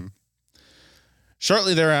faster than him.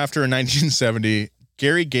 Shortly thereafter, in 1970,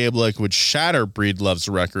 Gary Gablick would shatter Breedlove's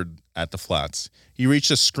record at the flats. He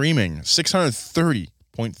reached a screaming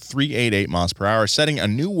 630.388 miles per hour, setting a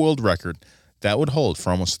new world record that would hold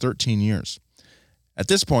for almost 13 years. At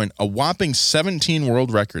this point, a whopping 17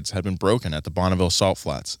 world records had been broken at the Bonneville Salt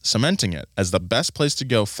Flats, cementing it as the best place to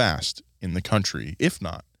go fast in the country, if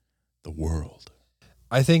not the world.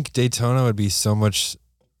 I think Daytona would be so much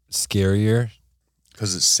scarier.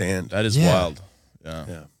 Because it's sand. That is Yeah. wild. Yeah.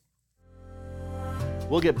 Yeah.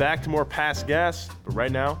 We'll get back to more Past Gas, but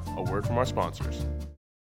right now, a word from our sponsors.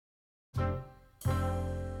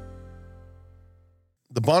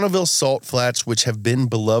 The Bonneville Salt Flats, which have been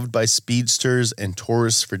beloved by speedsters and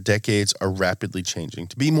tourists for decades, are rapidly changing.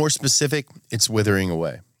 To be more specific, it's withering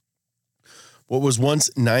away. What was once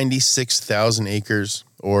 96,000 acres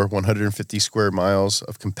or 150 square miles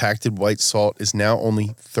of compacted white salt is now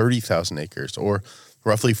only 30,000 acres or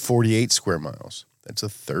roughly 48 square miles. That's a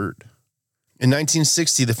third. In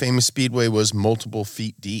 1960, the famous speedway was multiple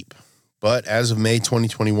feet deep. But as of May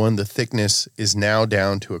 2021, the thickness is now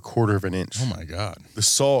down to 1/4 of an inch. Oh my God. The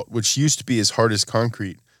salt, which used to be as hard as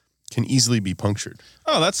concrete, can easily be punctured.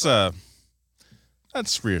 Oh, that's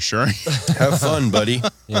reassuring. Have fun, buddy.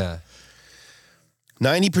 Yeah.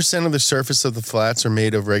 90% of the surface of the flats are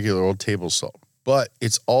made of regular old table salt, but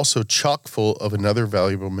it's also chock full of another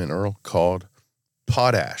valuable mineral called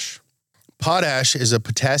potash. Potash is a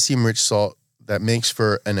potassium-rich salt that makes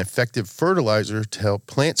for an effective fertilizer to help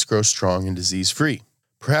plants grow strong and disease-free.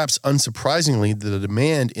 Perhaps unsurprisingly, the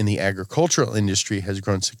demand in the agricultural industry has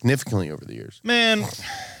grown significantly over the years. Man,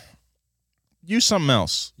 use something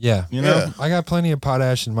else. Yeah. You know? Yeah. I got plenty of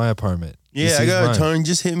potash in my apartment. Yeah, Just I use got mine. a ton.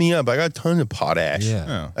 Just hit me up. I got a ton of potash. Yeah.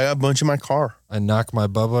 Yeah. I got a bunch in my car. I knock my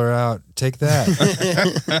bubbler out. Take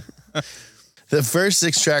that. The first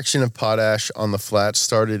extraction of potash on the flats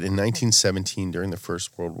started in 1917 during the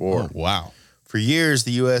First World War. Oh, wow. For years,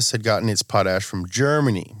 the U.S. had gotten its potash from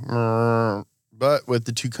Germany. But with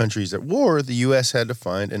the two countries at war, the U.S. had to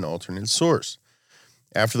find an alternate source.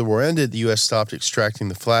 After the war ended, the U.S. stopped extracting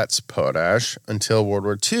the flats potash until World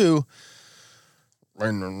War II,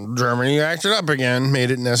 when Germany acted up again,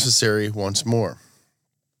 made it necessary once more.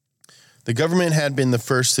 The government had been the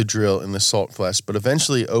first to drill in the salt flats, but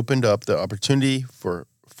eventually opened up the opportunity for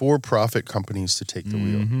for-profit companies to take the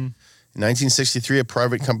wheel. In 1963, a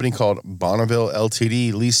private company called Bonneville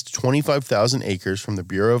Ltd. leased 25,000 acres from the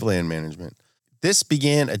Bureau of Land Management. This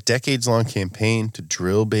began a decades-long campaign to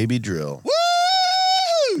drill, baby, drill.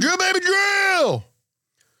 Woo! Drill, baby, drill!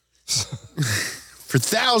 For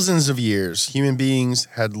thousands of years, human beings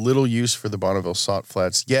had little use for the Bonneville salt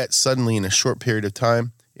flats, yet suddenly, in a short period of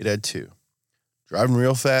time, it had two. Driving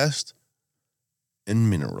real fast and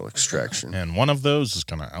mineral extraction. And one of those is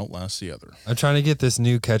going to outlast the other. I'm trying to get this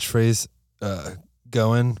new catchphrase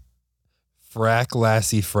going. Frack,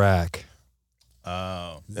 lassie, frack.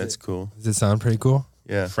 Oh. That's cool. Does it sound pretty cool?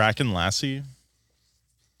 Yeah. Frack and Lassie.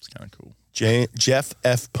 It's kind of cool. Jeff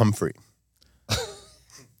F. Pumphrey.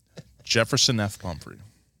 Jefferson F. Pumphrey.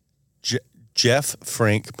 Jeff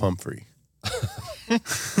Frank Pumphrey.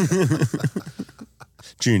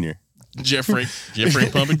 Jr. Jeff Frank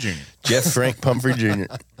Pumphrey Jr. Jeff Frank Pumphrey Jr.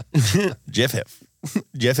 Jeff F.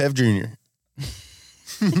 Jeff F. Jr.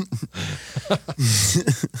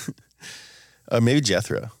 Maybe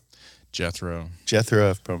Jethro. Jethro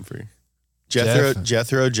F. Pumphrey.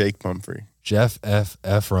 Jethro Jake Pumphrey. Jeff F.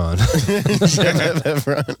 Efron. Jeff F.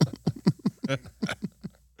 Efron.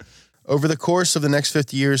 Over the course of the next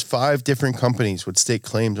 50 years, 5 different companies would stake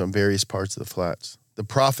claims on various parts of the flats. The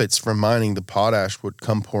profits from mining the potash would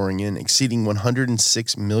come pouring in, exceeding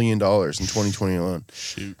 $106 million in 2020 alone.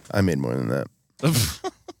 Shoot. I made more than that.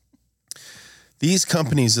 These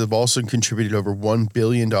companies have also contributed over $1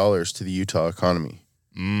 billion to the Utah economy.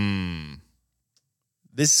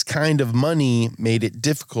 This kind of money made it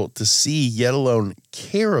difficult to see, yet alone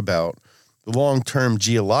care about, the long-term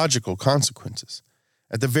geological consequences.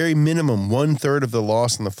 At the very minimum, 1/3 of the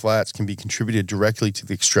loss in the flats can be contributed directly to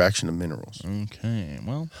the extraction of minerals. Okay,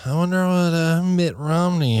 well. I wonder what Mitt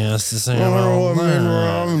Romney has to say I about wonder what Mitt that.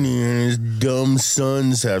 Romney and his dumb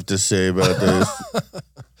sons have to say about this.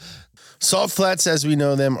 Salt flats, as we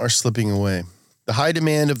know them, are slipping away. The high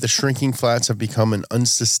demand of the shrinking flats have become an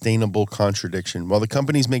unsustainable contradiction. While the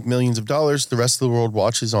companies make millions of dollars, the rest of the world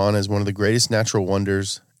watches on as one of the greatest natural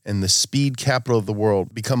wonders and the speed capital of the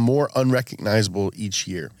world become more unrecognizable each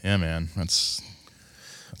year. Yeah, man. That's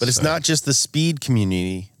But it's not just the speed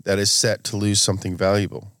community that is set to lose something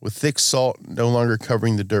valuable. With thick salt no longer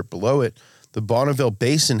covering the dirt below it, the Bonneville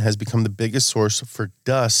Basin has become the biggest source for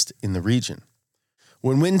dust in the region.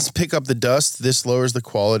 When winds pick up the dust, this lowers the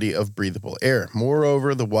quality of breathable air.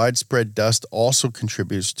 Moreover, the widespread dust also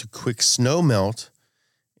contributes to quick snow melt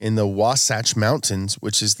in the Wasatch Mountains,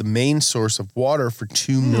 which is the main source of water for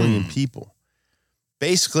 2 million people.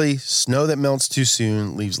 Basically, snow that melts too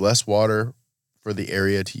soon leaves less water for the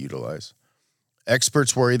area to utilize.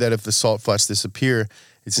 Experts worry that if the salt flats disappear,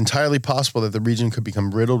 it's entirely possible that the region could become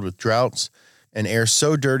riddled with droughts and air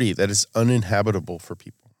so dirty that it's uninhabitable for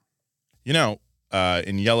people. You know,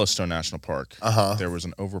 in Yellowstone National Park, there was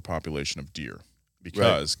an overpopulation of deer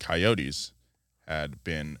because coyotes had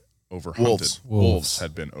been overhunted. Wolves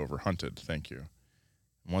had been overhunted. Thank you.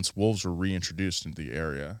 Once wolves were reintroduced into the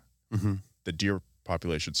area, the deer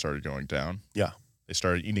population started going down. Yeah. They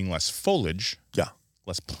started eating less foliage. Yeah.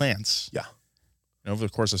 Less plants. Yeah. And over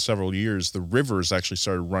the course of several years, the rivers actually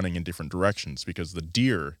started running in different directions because the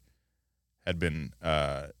deer had been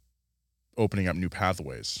opening up new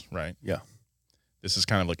pathways, right? Yeah. This is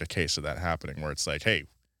kind of like a case of that happening where it's like, hey,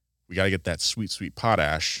 we got to get that sweet, sweet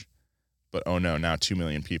potash. But, oh, no, now 2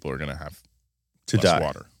 million people are going to have To less die.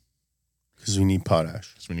 water. Because we need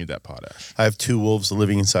potash. Because we need that potash. I have 2 wolves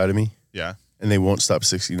living inside of me, Yeah. and they won't stop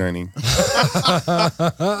 69ing.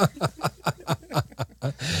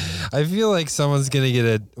 I feel like someone's going to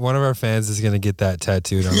get one of our fans is going to get that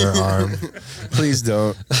tattooed on their arm. Please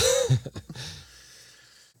don't.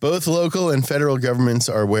 Both local and federal governments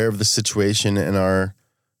are aware of the situation and are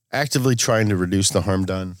actively trying to reduce the harm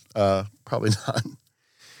done. Probably not.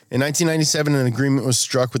 In 1997, an agreement was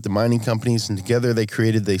struck with the mining companies, and together they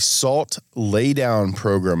created the Salt Laydown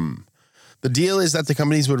Program. The deal is that the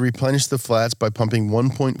companies would replenish the flats by pumping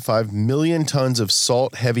 1.5 million tons of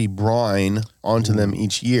salt-heavy brine onto them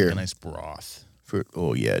each year. A nice broth.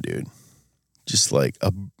 Oh yeah, dude. Just like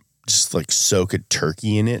soak a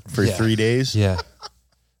turkey in it for 3 days. Yeah.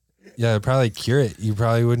 Yeah, it'd probably cure it. You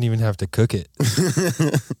probably wouldn't even have to cook it.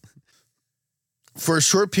 For a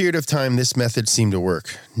short period of time, this method seemed to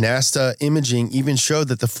work. NASA imaging even showed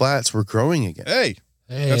that the flats were growing again. Hey,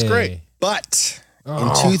 that's great. But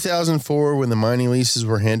In 2004, when the mining leases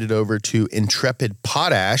were handed over to Intrepid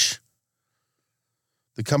Potash,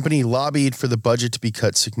 the company lobbied for the budget to be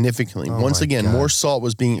cut significantly. Once again, more salt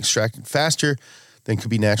was being extracted faster than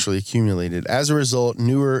could be naturally accumulated. As a result,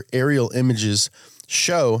 newer aerial images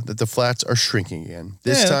show that the flats are shrinking again.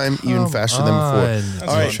 This time, even faster than before.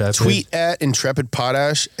 All right, Intrepid. Tweet at Intrepid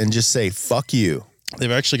Potash and just say, fuck you.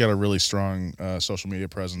 They've actually got a really strong social media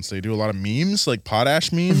presence. They do a lot of memes, like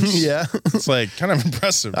potash memes. Yeah. It's like kind of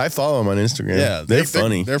impressive. I follow them on Instagram. Yeah. They're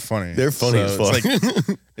funny. They're funny. They're funny as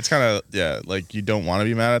fuck. It's kind of, like you don't want to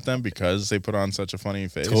be mad at them because they put on such a funny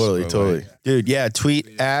face. Totally. Dude, yeah,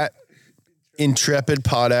 tweet at Intrepid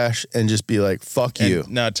Potash and just be like, fuck you.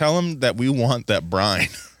 Now tell them that we want that brine.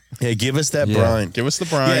 Yeah, give us that brine. Give us the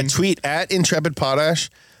brine. Yeah, tweet at Intrepid Potash.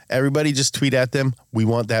 Everybody just tweet at them. We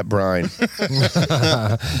want that brine.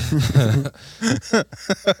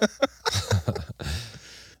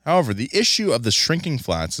 However, the issue of the shrinking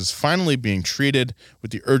flats is finally being treated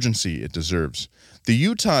with the urgency it deserves. The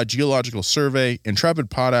Utah Geological Survey, Intrepid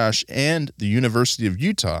Potash, and the University of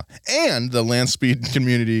Utah, and the land speed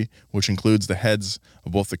community, which includes the heads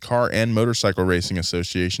of both the car and motorcycle racing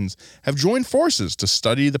associations, have joined forces to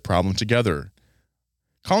study the problem together.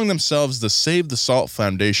 Calling themselves the Save the Salt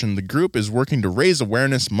Foundation, the group is working to raise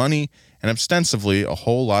awareness, money, and ostensibly a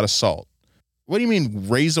whole lot of salt. What do you mean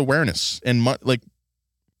raise awareness? And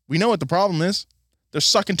we know what the problem is. They're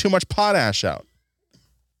sucking too much potash out.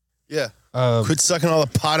 Yeah. Quit sucking all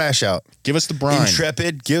the potash out. Give us the brine.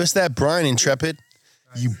 Intrepid. Give us that brine, Intrepid.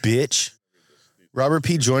 You bitch. Robert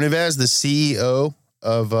P. Jornavaz, the CEO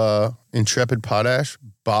of Intrepid Potash,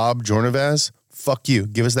 Bob Jornavaz, fuck you.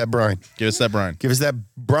 Give us that brine. Give us that brine. Give us that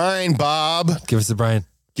brine, Bob. Give us the brine.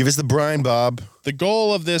 Give us the brine, Bob. The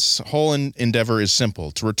goal of this whole endeavor is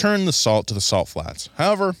simple, to return the salt to the salt flats.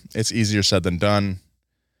 However, it's easier said than done.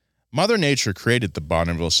 Mother Nature created the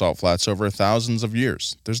Bonneville Salt Flats over thousands of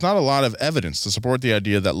years. There's not a lot of evidence to support the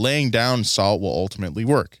idea that laying down salt will ultimately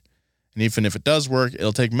work. And even if it does work,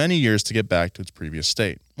 it'll take many years to get back to its previous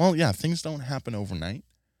state. Well, yeah, things don't happen overnight.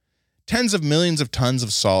 Tens of millions of tons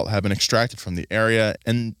of salt have been extracted from the area,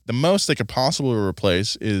 and the most they could possibly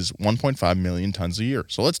replace is 1.5 million tons a year.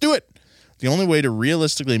 So let's do it. The only way to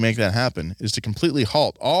realistically make that happen is to completely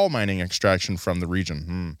halt all mining extraction from the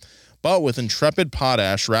region. But with Intrepid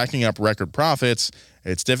Potash racking up record profits,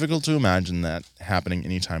 it's difficult to imagine that happening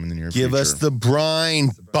anytime in the near future. Give us the brine,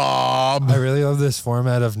 Bob. I really love this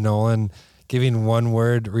format of Nolan giving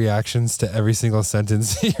one-word reactions to every single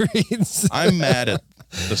sentence he reads. I'm mad at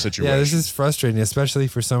the situation. Yeah, this is frustrating, especially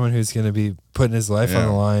for someone who's going to be putting his life on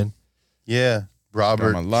the line. Yeah,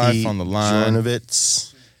 Robert Got my life P. on the line. Jornavitz.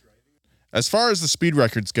 As far as the speed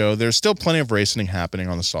records go, there's still plenty of racing happening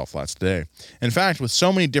on the salt flats today. In fact, with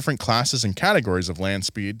so many different classes and categories of land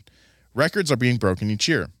speed, records are being broken each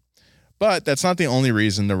year. But that's not the only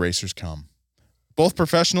reason the racers come. Both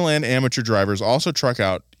professional and amateur drivers also truck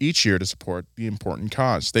out each year to support the important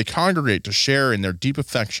cause. They congregate to share in their deep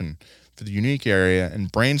affection for the unique area and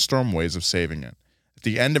brainstorm ways of saving it. At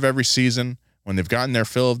the end of every season, when they've gotten their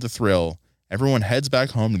fill of the thrill, everyone heads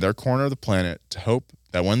back home to their corner of the planet to hope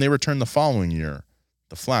that when they return the following year,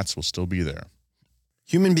 the flats will still be there.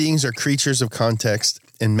 Human beings are creatures of context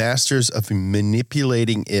and masters of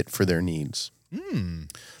manipulating it for their needs.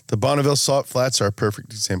 The Bonneville Salt Flats are a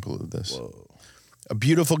perfect example of this. Whoa. A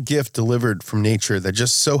beautiful gift delivered from nature that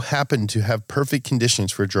just so happened to have perfect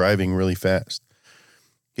conditions for driving really fast.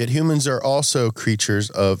 Yet humans are also creatures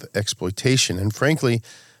of exploitation and, frankly,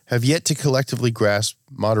 have yet to collectively grasp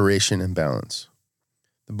moderation and balance.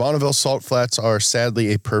 The Bonneville Salt Flats are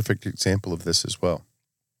sadly a perfect example of this as well.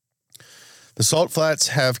 The salt flats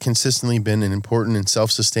have consistently been an important and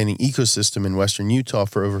self-sustaining ecosystem in western Utah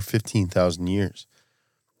for over 15,000 years.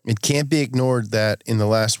 It can't be ignored that in the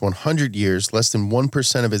last 100 years, less than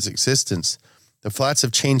 1% of its existence, the flats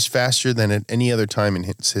have changed faster than at any other time in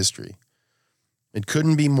its history. It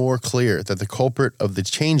couldn't be more clear that the culprit of the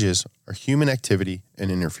changes are human activity and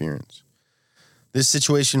interference. This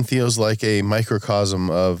situation feels like a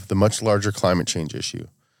microcosm of the much larger climate change issue.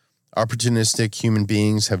 Opportunistic human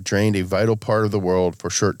beings have drained a vital part of the world for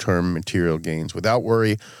short-term material gains without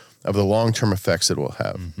worry of the long-term effects it will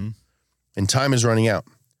have. And time is running out.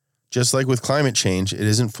 Just like with climate change, it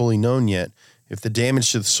isn't fully known yet if the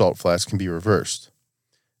damage to the salt flats can be reversed.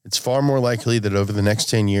 It's far more likely that over the next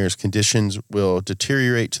 10 years, conditions will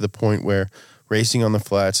deteriorate to the point where racing on the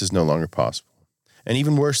flats is no longer possible. And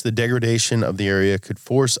even worse, the degradation of the area could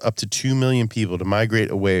force up to 2 million people to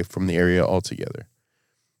migrate away from the area altogether.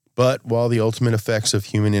 But while the ultimate effects of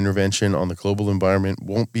human intervention on the global environment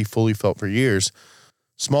won't be fully felt for years,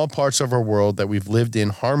 Small parts of our world that we've lived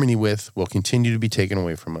in harmony with will continue to be taken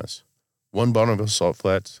away from us. One Bonneville Salt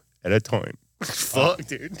Flats at a time. Fuck,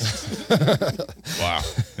 dude. Wow.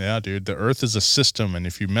 Yeah, dude. The Earth is a system, and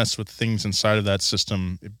if you mess with things inside of that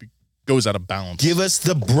system, it goes out of balance. Give us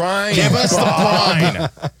the brine. Give us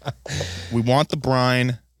the brine. We want the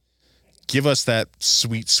brine. Give us that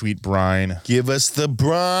sweet, sweet brine. Give us the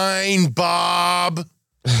brine, Bob.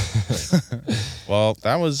 Well,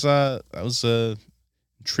 that was a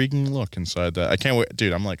intriguing look inside that. I can't wait,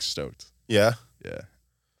 dude. I'm like stoked. Yeah. Yeah.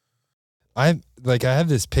 I have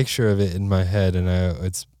this picture of it in my head, and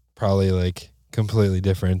it's probably like completely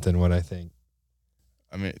different than what I think.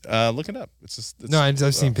 I mean, look it up. It's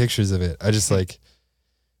I've seen pictures of it. I just like,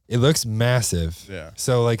 it looks massive. Yeah.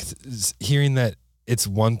 So like hearing that it's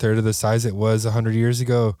 1/3 of the size it was 100 years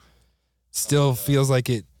ago, still feels like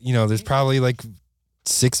it. You know, there's probably like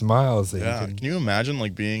 6 miles. Yeah. Can you imagine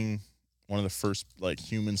like being one of the first like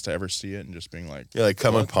humans to ever see it and just being like, Yeah, like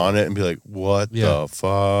come upon it and be like, what the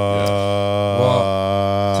fuck?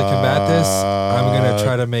 Well, to combat this, I'm going to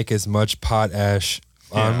try to make as much pot ash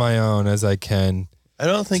on my own as I can. I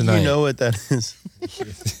don't think tonight. you know what that is.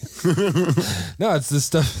 No, it's the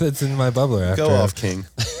stuff that's in my bubbler after. Go off, King.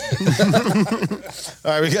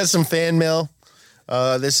 All right, we got some fan mail.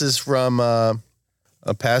 This is from a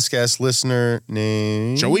past guest listener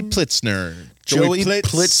named Joey Plitzner. Joey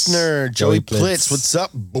Plitzner. Joey Plitz. What's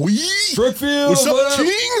up, boy? Brookfield. What's up,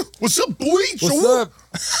 King? What's up, boy? What's up?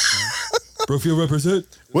 Brookfield represent.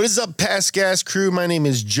 What is up, past gas crew? My name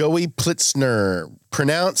is Joey Plitzner.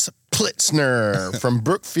 Pronounce Plitzner from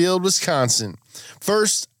Brookfield, Wisconsin.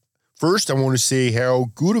 First, I want to say how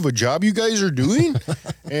good of a job you guys are doing.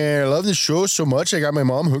 And I love the show so much. I got my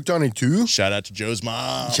mom hooked on it too. Shout out to Joe's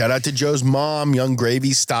mom. Shout out to Joe's mom, Young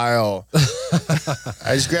Gravy style.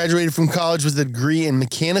 I just graduated from college with a degree in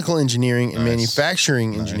mechanical engineering and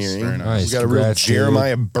manufacturing engineering. Very nice. We got a real Congrats, dude.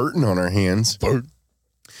 Jeremiah Burton on our hands. Bert.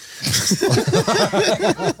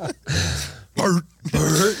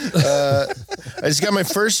 I just got my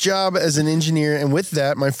first job as an engineer, and with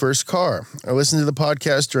that, my first car. I listened to the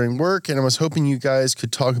podcast during work, and I was hoping you guys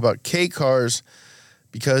could talk about K cars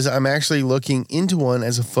because I'm actually looking into one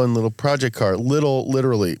as a fun little project car. Little,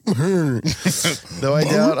 literally. Though I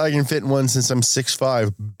doubt I can fit in one since I'm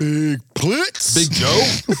 6'5". Big Plitz. Big Joe.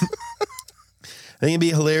 I think it'd be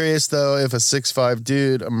hilarious, though, if a 6'5"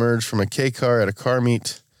 dude emerged from a K car at a car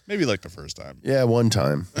meet. Maybe like the first time. Yeah, one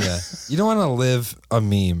time. Yeah. You don't want to live a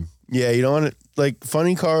meme. Yeah, you don't want to, like,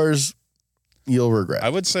 funny cars, you'll regret. I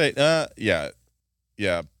would say, yeah.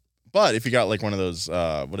 But if you got like one of those,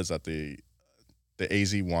 what is that? The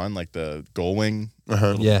AZ1, like the Gullwing.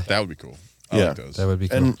 Yeah. That would be cool. I like those. That would be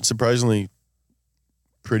cool. And surprisingly,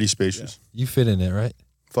 pretty spacious. You fit in it, right?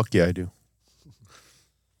 Fuck yeah, I do.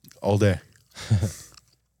 All day.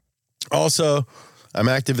 Also, I'm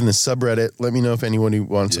active in the subreddit. Let me know if anyone who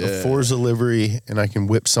wants a Forza livery and I can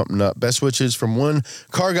whip something up. Best wishes from one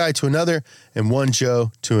car guy to another and one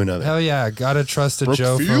Joe to another. Hell yeah. Gotta trust a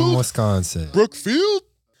Joe from Wisconsin. Brookfield.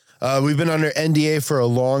 We've been under NDA for a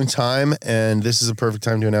long time, and this is a perfect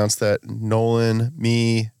time to announce that Nolan,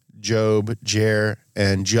 me, Job, Jer,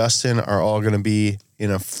 and Justin are all going to be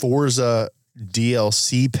in a Forza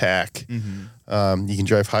DLC pack. Mm-hmm. You can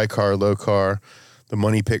drive high car, low car, the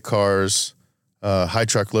money pit cars, high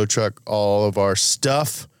truck, low truck, all of our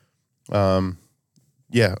stuff. An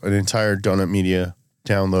entire Donut Media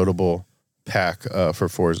downloadable pack for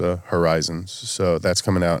Forza Horizons. So that's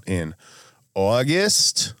coming out in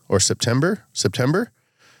August or September.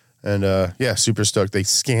 And super stoked. They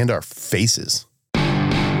scanned our faces.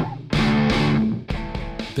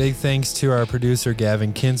 Big thanks to our producer,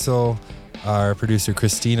 Gavin Kinsel, our producer,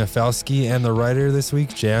 Christina Falski, and the writer this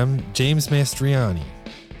week, James Mastriani.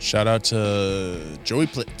 Shout out to Joey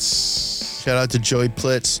Plitz. Shout out to Joey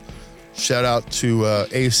Plitz. Shout out to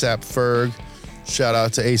ASAP Ferg. Shout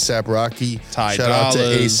out to ASAP Rocky. Ty Shout Dollars. out to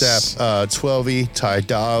ASAP 12E, Ty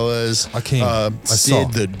Dollars. Akeem.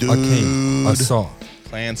 Sid the Dude. Akeem. I saw.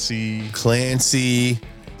 Clancy.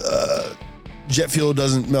 Jet fuel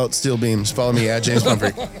doesn't melt steel beams. Follow me at James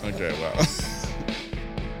Pumphrey. Okay, wow.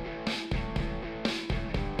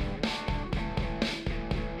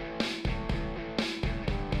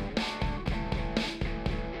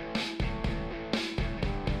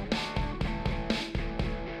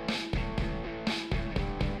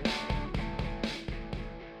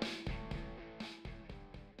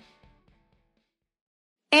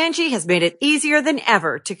 Angie has made it easier than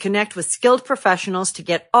ever to connect with skilled professionals to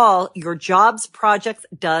get all your jobs projects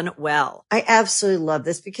done well. I absolutely love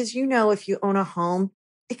this because, if you own a home,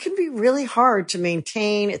 it can be really hard to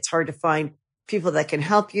maintain. It's hard to find People that can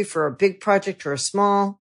help you for a big project or a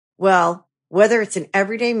small. Well, whether it's in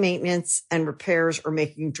everyday maintenance and repairs or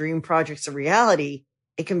making dream projects a reality,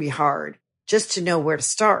 it can be hard just to know where to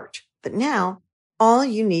start. But now, all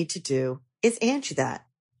you need to do is Angie that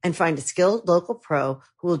and find a skilled local pro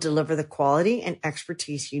who will deliver the quality and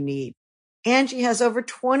expertise you need. Angie has over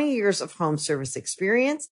 20 years of home service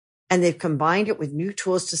experience, and they've combined it with new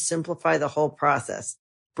tools to simplify the whole process.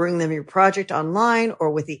 Bring them your project online or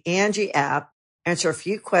with the Angie app, answer a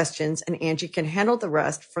few questions, and Angie can handle the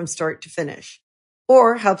rest from start to finish.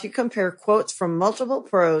 Or help you compare quotes from multiple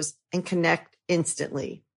pros and connect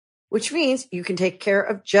instantly, which means you can take care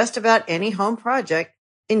of just about any home project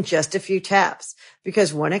in just a few taps.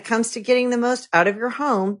 Because when it comes to getting the most out of your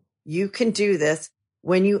home, you can do this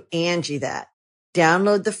when you Angie that.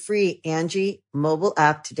 Download the free Angie mobile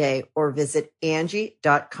app today or visit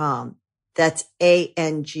Angie.com. That's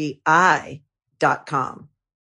ANGI.com.